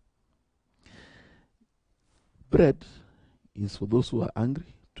 Bread is for those who are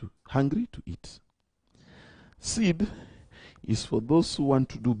hungry to eat. Seed is for those who want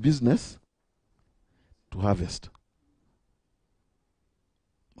to do business to harvest.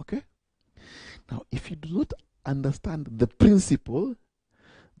 Okay? Now, if you do not understand the principle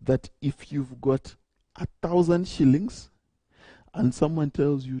that if you've got 1,000 shillings and someone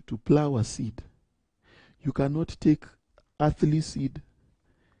tells you to plow a seed, you cannot take earthly seed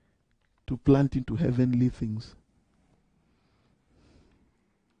to plant into heavenly things.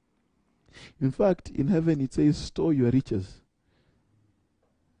 In fact, in heaven it says, store your riches.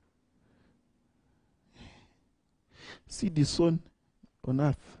 Seed is sown on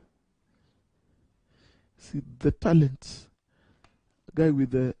earth. See the talents. A guy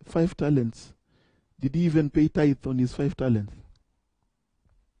with the 5 talents, did he even pay tithe on his 5 talents?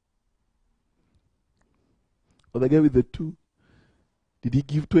 Or the guy with the 2, did he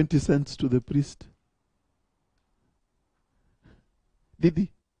give 20 cents to the priest? Did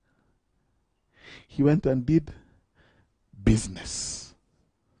he? He went and did business.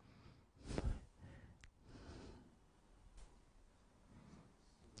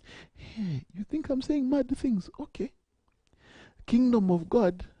 Hey, you think I'm saying mad things? Okay. Kingdom of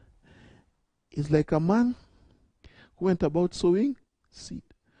God is like a man who went about sowing seed.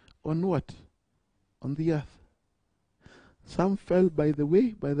 On what? On the earth. Some fell by the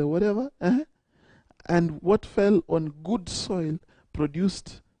way, by the whatever. And what fell on good soil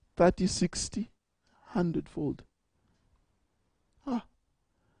produced 30, 60, 100-fold.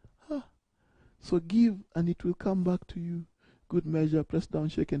 So give, and it will come back to you. Good measure, pressed down,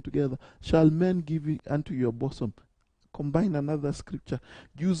 shaken together. Shall men give it unto your bosom? Combine another scripture.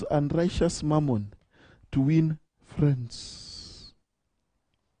 Use unrighteous mammon to win friends,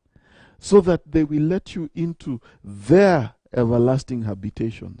 so that they will let you into their everlasting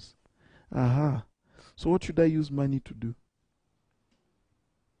habitations. So what should I use money to do?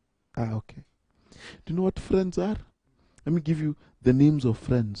 Okay. Do you know what friends are? Let me give you the names of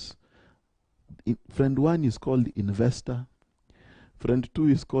friends. Friend 1 is called investor. Friend 2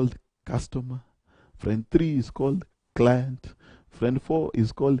 is called customer. Friend 3 is called client. Friend 4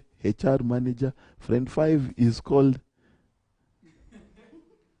 is called HR manager. Friend 5 is called...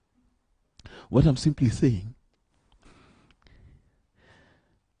 What I'm simply saying,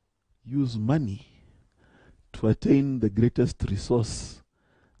 use money to attain the greatest resource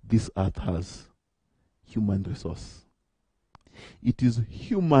this earth has, human resource. It is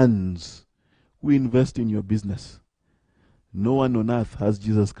humans who invest in your business. No one on earth has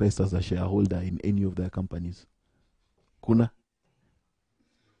Jesus Christ as a shareholder in any of their companies. Kuna?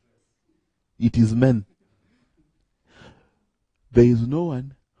 It is men. There is no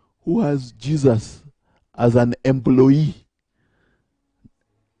one who has Jesus as an employee,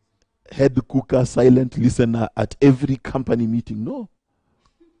 head cooker, silent listener at every company meeting. No.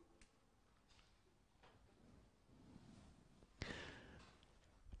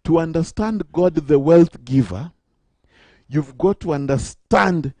 To understand God, the wealth giver, you've got to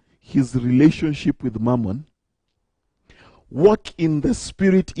understand his relationship with Mammon. Walk in the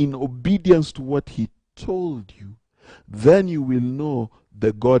Spirit in obedience to what he told you. Then you will know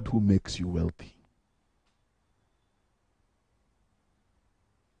the God who makes you wealthy.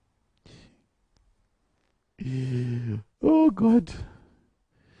 Oh God.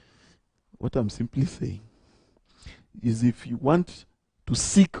 What I'm simply saying is, if you want to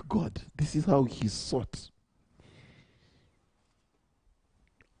seek God, this is how he sought.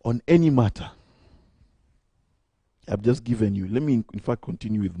 On any matter. I've just given you. Let me in fact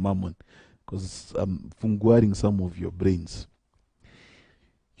continue with Mammon, because I'm funguaring some of your brains.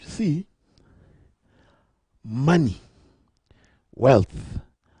 You see, money, wealth,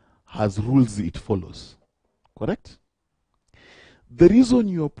 has rules it follows. Correct? The reason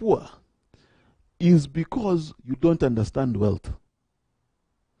you're poor is because you don't understand wealth.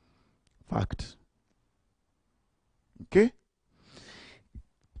 Fact. Okay?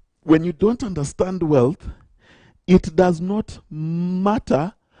 When you don't understand wealth, it does not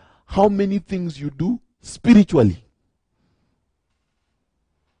matter how many things you do spiritually.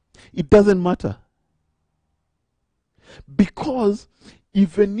 It doesn't matter. Because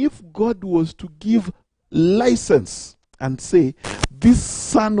even if God was to give license and say, this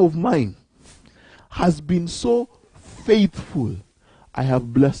son of mine has been so faithful, I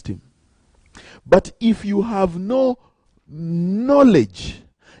have blessed him. But if you have no knowledge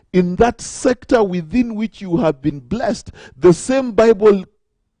in that sector within which you have been blessed, the same Bible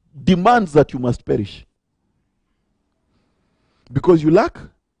demands that you must perish. Because you lack.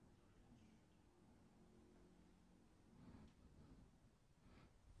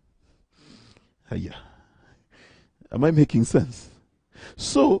 Yeah. Am I making sense?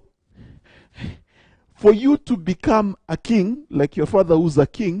 So, for you to become a king, like your father who's a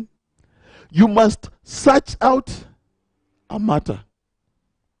king, you must search out a matter.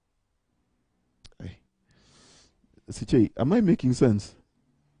 Siche, am I making sense?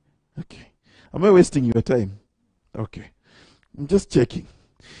 Okay. Am I wasting your time? Okay. I'm just checking.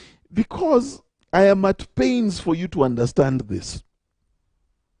 Because I am at pains for you to understand this.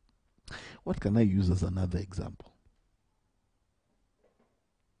 What can I use as another example?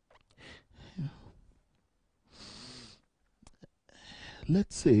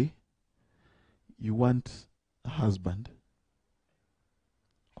 Let's say you want a husband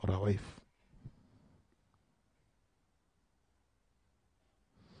or a wife.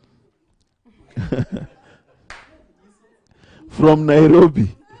 From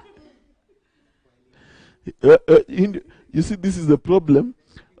Nairobi. You see, this is the problem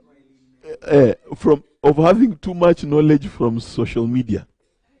of having too much knowledge from social media.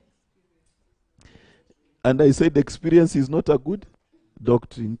 And I said experience is not a good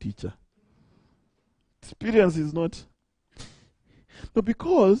doctrine teacher. Experience is not. No,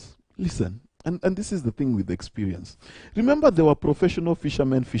 because, listen, and this is the thing with experience. Remember, there were professional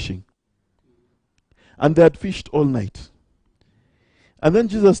fishermen fishing. And they had fished all night. And then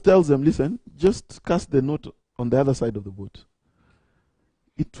Jesus tells them, listen, just cast the net on the other side of the boat.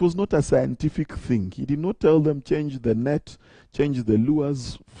 It was not a scientific thing. He did not tell them change the net, change the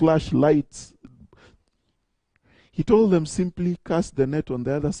lures, flash lights. He told them simply cast the net on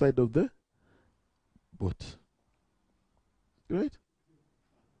the other side of the boat. Right?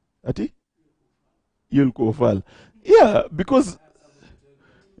 Ati? You'll go fall. Yeah, because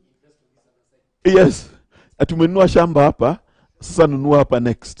yes, atumenua shamba hapa, sasa nunua hapa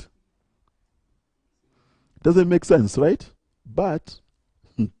next. Doesn't make sense, right? But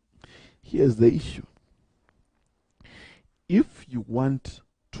here's the issue. If you want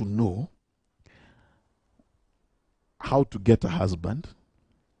to know how to get a husband,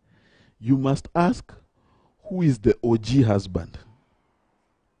 you must ask, who is the OG husband?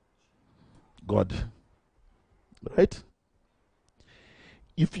 God. Right?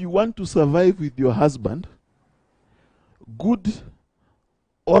 If you want to survive with your husband, good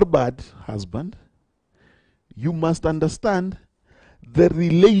or bad husband, you must understand the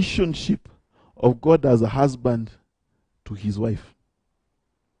relationship of God as a husband to his wife.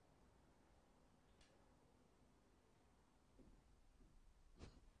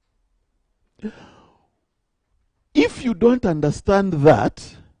 If you don't understand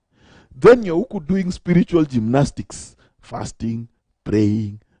that, then you're doing spiritual gymnastics, fasting,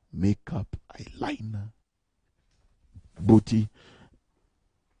 praying, makeup, eyeliner, booty.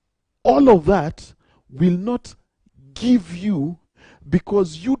 All of that will not give you,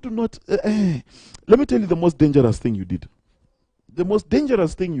 because you do not. Let me tell you the most dangerous thing you did. The most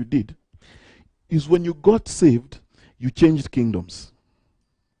dangerous thing you did is when you got saved, you changed kingdoms.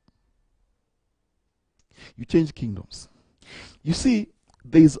 You changed kingdoms. You see,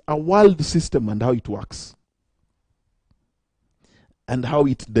 there is a world system and how it works, and how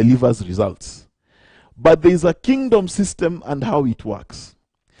it delivers results. But there is a kingdom system and how it works.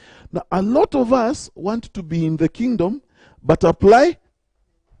 Now, a lot of us want to be in the kingdom, but apply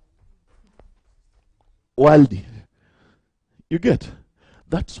worldly. You get?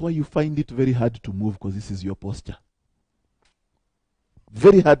 That's why you find it very hard to move, because this is your posture.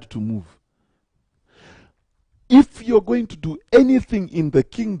 Very hard to move. If you're going to do anything in the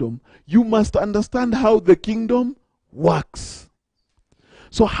kingdom, you must understand how the kingdom works.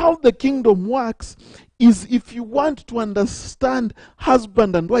 So how the kingdom works is, if you want to understand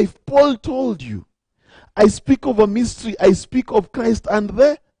husband and wife, Paul told you, I speak of a mystery, I speak of Christ and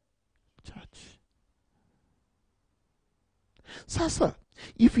the church. Sasa,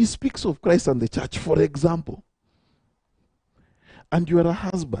 if he speaks of Christ and the church, for example, and you are a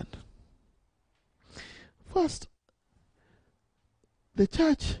husband, first, the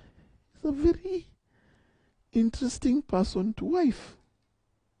church is a very interesting person to wife.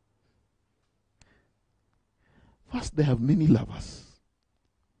 First, they have many lovers.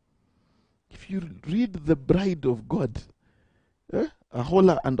 If you read the bride of God,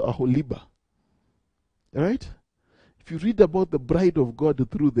 Ahola and Aholiba, right? If you read about the bride of God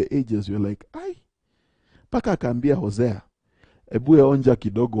through the ages, you're like, ai, paka akaambia Hosea, ebu onja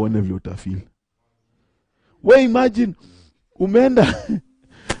kidogo one vile utafeel. We imagine, umeenda,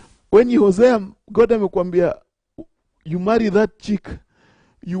 when you Hosea, God amekwambia, you marry that chick,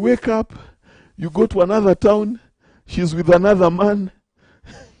 you wake up, you go to another town, she's with another man,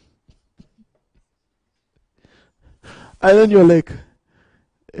 and then you're like,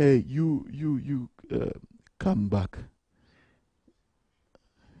 hey, you come back.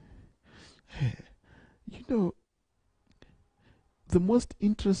 You know, the most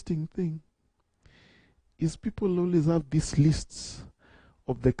interesting thing is people always have these lists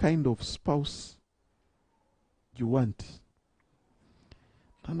of the kind of spouse you want.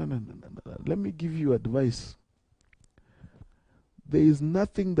 No. Let me give you advice. There is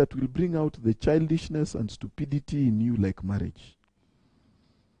nothing that will bring out the childishness and stupidity in you like marriage.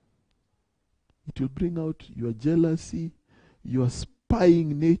 It will bring out your jealousy, your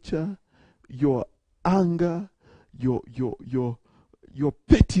spying nature, your anger, your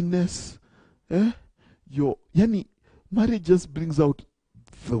pettiness. Marriage just brings out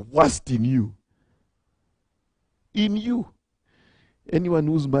the worst in you. In you. Anyone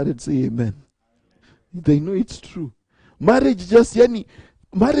who's married, say amen. They know it's true. Marriage is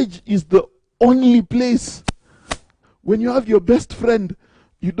the only place. When you have your best friend,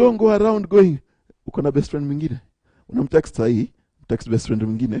 you don't go around going, uko na best friend mwingine. Unamtext sahi, text best friend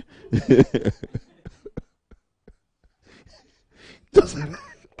mwingine.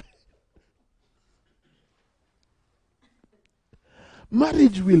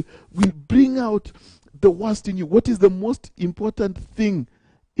 Marriage will bring out the worst in you. What is the most important thing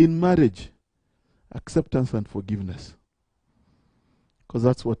in marriage? Acceptance and forgiveness. Because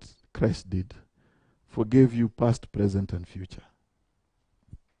that's what Christ did. forgave you past, present, and future.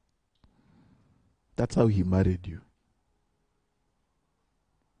 That's how he married you.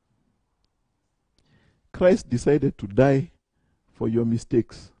 Christ decided to die for your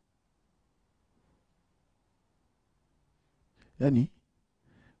mistakes. Yani,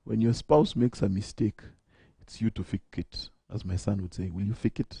 when your spouse makes a mistake, it's you to fix it. As my son would say, will you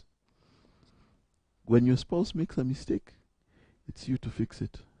fix it? When your spouse makes a mistake, it's you to fix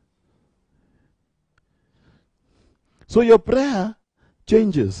it. So your prayer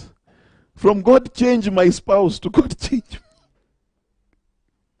changes. From God change my spouse to God change me.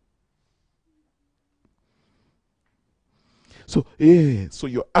 So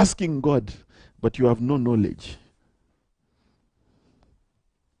you're asking God, but you have no knowledge.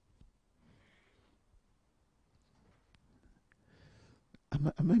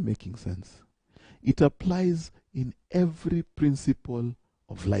 Am I making sense? It applies in every principle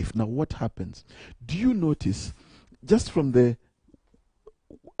of life. Now, what happens? Do you notice, just from the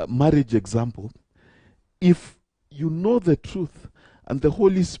marriage example, if you know the truth and the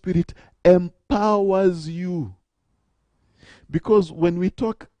Holy Spirit empowers you, because when we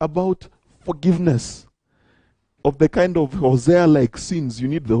talk about forgiveness of the kind of Hosea-like sins, you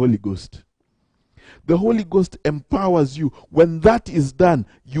need the Holy Ghost. The Holy Ghost empowers you. When that is done,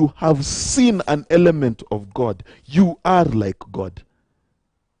 you have seen an element of God. You are like God.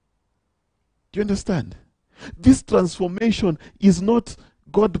 Do you understand? This transformation is not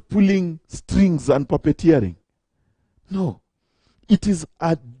God pulling strings and puppeteering. No. It is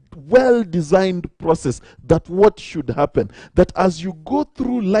a well-designed process that what should happen. That as you go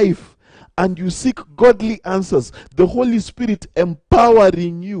through life and you seek godly answers, the Holy Spirit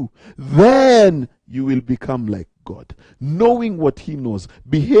empowering you, then you will become like God, knowing what He knows,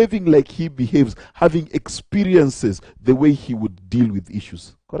 behaving like He behaves, having experiences the way He would deal with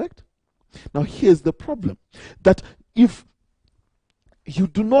issues. Correct? Now here's the problem, that if you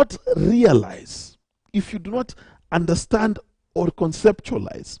do not realize, if you do not understand or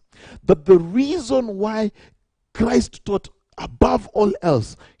conceptualize that the reason why Christ taught above all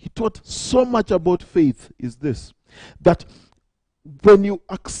else, He taught so much about faith, is this: that when you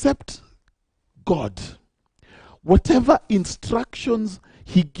accept God, whatever instructions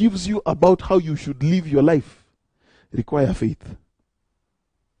He gives you about how you should live your life require faith.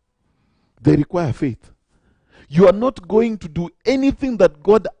 They require faith. You are not going to do anything that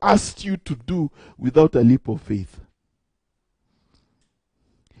God asked you to do without a leap of faith.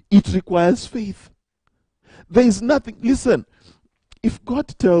 It requires faith. There is nothing. Listen, if God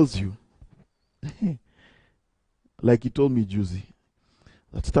tells you, like He told me, Juicy,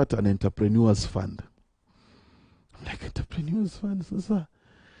 that start an entrepreneur's fund. I'm like, entrepreneur's fund, sir?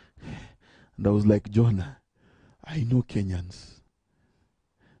 And I was like, Jonah, I know Kenyans.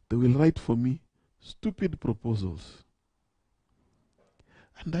 They will write for me stupid proposals.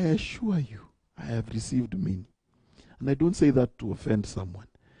 And I assure you, I have received many. And I don't say that to offend someone.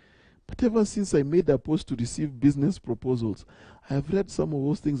 But ever since I made a post to receive business proposals, I have read some of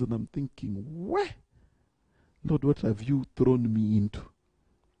those things and I'm thinking, where? Lord, what have you thrown me into?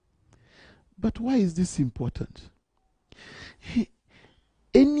 But why is this important?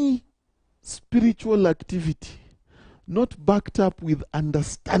 Any spiritual activity not backed up with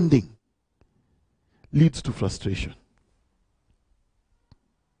understanding leads to frustration.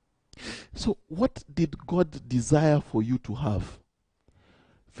 So what did God desire for you to have?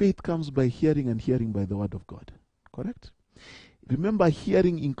 Faith comes by hearing, and hearing by the word of God. Correct? Remember,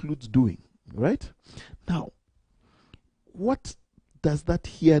 hearing includes doing, right? Now, what does that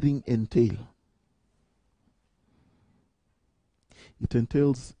hearing entail? It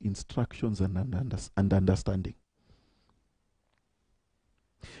entails instructions and understanding.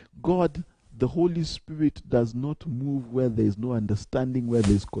 God, the Holy Spirit, does not move where there is no understanding, where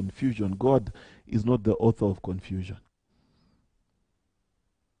there is confusion. God is not the author of confusion.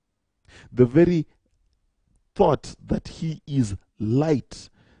 The very thought that He is light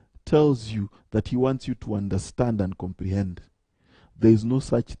tells you that He wants you to understand and comprehend. There is no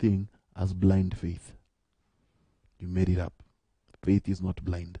such thing as blind faith. You made it up. Faith is not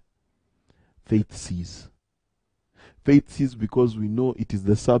blind. Faith sees. Faith sees because we know it is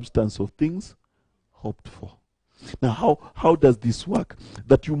the substance of things hoped for. Now, how does this work?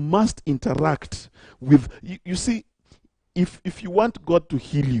 That you must interact with, you see, if you want God to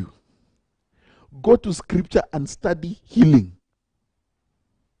heal you, go to Scripture and study healing.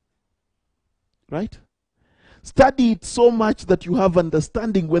 Right? Study it so much that you have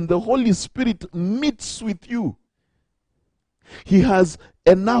understanding. When the Holy Spirit meets with you, He has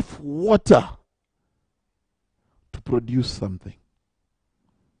enough water to produce something.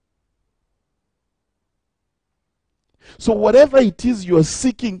 So whatever it is you're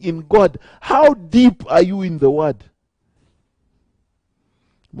seeking in God, how deep are you in the Word?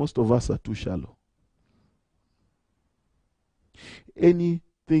 Most of us are too shallow.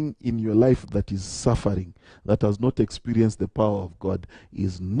 Anything in your life that is suffering, that has not experienced the power of God,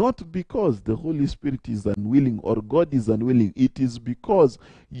 is not because the Holy Spirit is unwilling or God is unwilling. It is because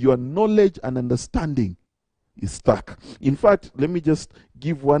your knowledge and understanding is stuck. In fact, let me just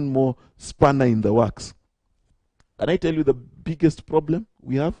give one more spanner in the works. Can I tell you the biggest problem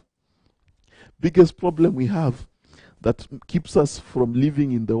we have? Biggest problem we have that keeps us from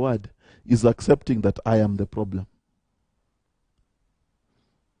living in the Word is accepting that I am the problem.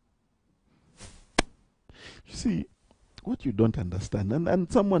 You see, what you don't understand,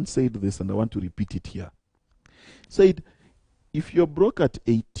 and someone said this and I want to repeat it here. Said, if you're broke at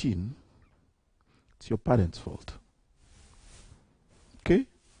 18, it's your parents' fault. Okay?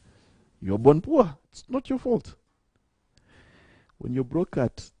 You're born poor. It's not your fault. When you're broke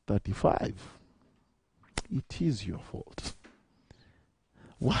at 35, it is your fault.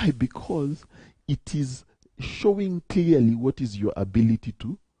 Why? Because it is showing clearly what is your ability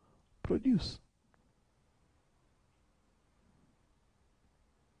to produce.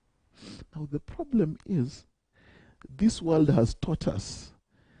 Now the problem is, this world has taught us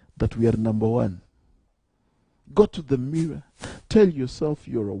that we are number one. Go to the mirror, tell yourself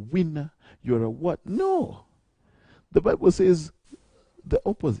you're a winner, you're a what? No. The Bible says the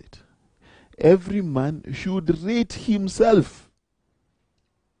opposite. Every man should rate himself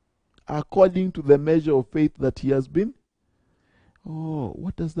according to the measure of faith that he has been. Oh,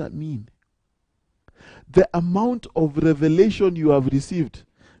 what does that mean? The amount of revelation you have received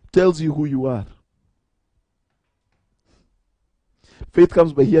tells you who you are. Faith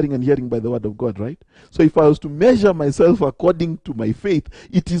comes by hearing, and hearing by the word of God, right? So if I was to measure myself according to my faith,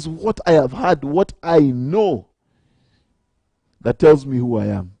 it is what I have heard, what I know, that tells me who I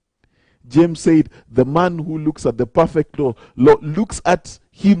am. James said, the man who looks at the perfect law looks at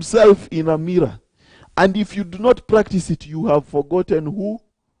himself in a mirror. And if you do not practice it, you have forgotten who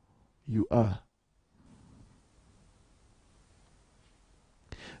you are.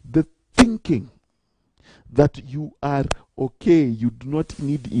 The thinking that you are okay, you do not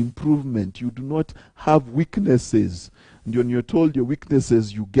need improvement, you do not have weaknesses, and when you're told your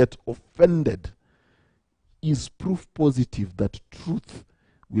weaknesses, you get offended, is proof positive that truth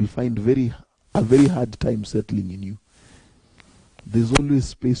will find a very hard time settling in you. There's always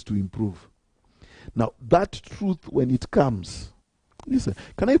space to improve. Now, that truth, when it comes, listen,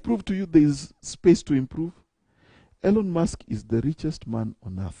 can I prove to you there is space to improve? Elon Musk is the richest man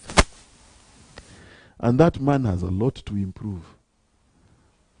on earth. And that man has a lot to improve.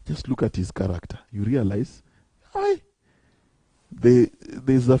 Just look at his character. You realize,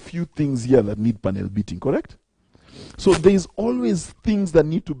 there's a few things here that need panel beating, correct? So there's always things that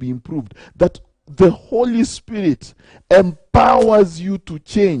need to be improved, that the Holy Spirit empowers you to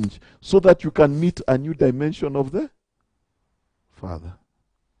change so that you can meet a new dimension of the Father.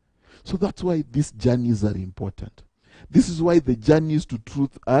 So that's why these journeys are important. This is why the journeys to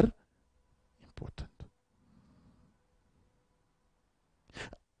truth are important.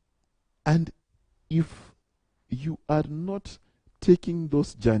 And if you are not taking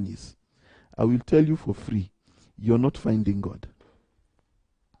those journeys, I will tell you for free, you're not finding God.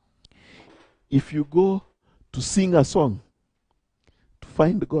 If you go to sing a song to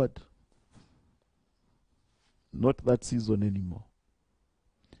find God, not that season anymore.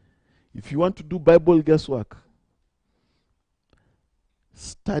 If you want to do Bible guesswork,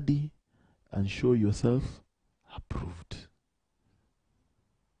 study and show yourself approved.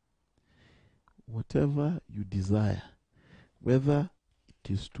 Whatever you desire, whether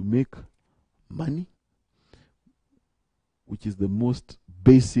it is to make money, which is the most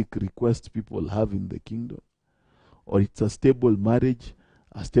basic request people have in the kingdom, or it's a stable marriage,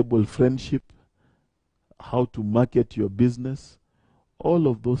 a stable friendship, how to market your business, all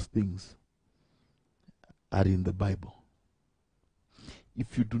of those things are in the Bible.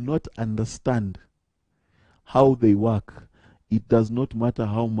 If you do not understand how they work, it does not matter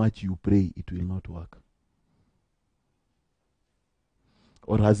how much you pray, it will not work.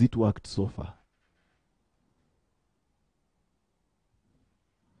 Or has it worked so far?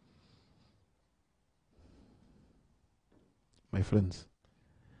 My friends,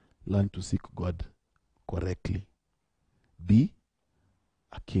 learn to seek God correctly. Be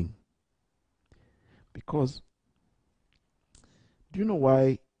a king. Because, do you know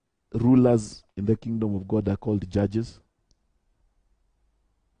why rulers in the kingdom of God are called judges?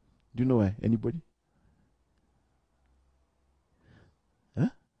 Do you know why? Anybody? Huh?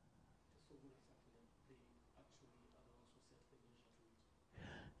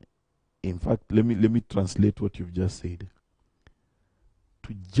 In fact, let me translate what you've just said.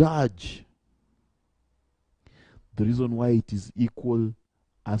 To judge, the reason why it is equal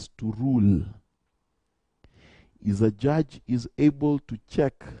as to rule is a judge is able to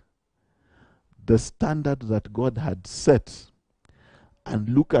check the standard that God had set and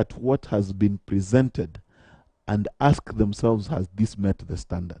look at what has been presented and ask themselves, has this met the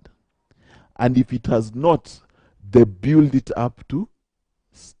standard? And if it has not, they build it up to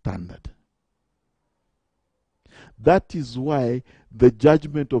standard. That is why the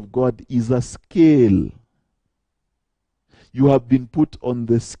judgment of God is a scale. You have been put on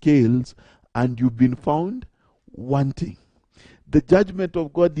the scales and you've been found wanting. The judgment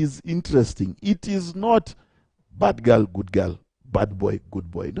of God is interesting. It is not bad girl, bad boy, good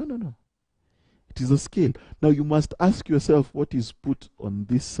boy. No, no, no. It is a scale. Now you must ask yourself, what is put on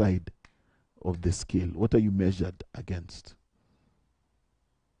this side of the scale? What are you measured against?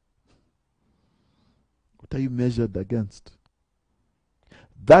 What are you measured against?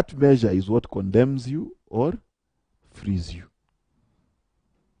 That measure is what condemns you or frees you.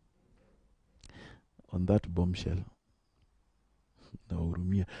 On that bombshell,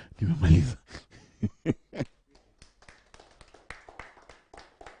 nahurumia, nimemaliza.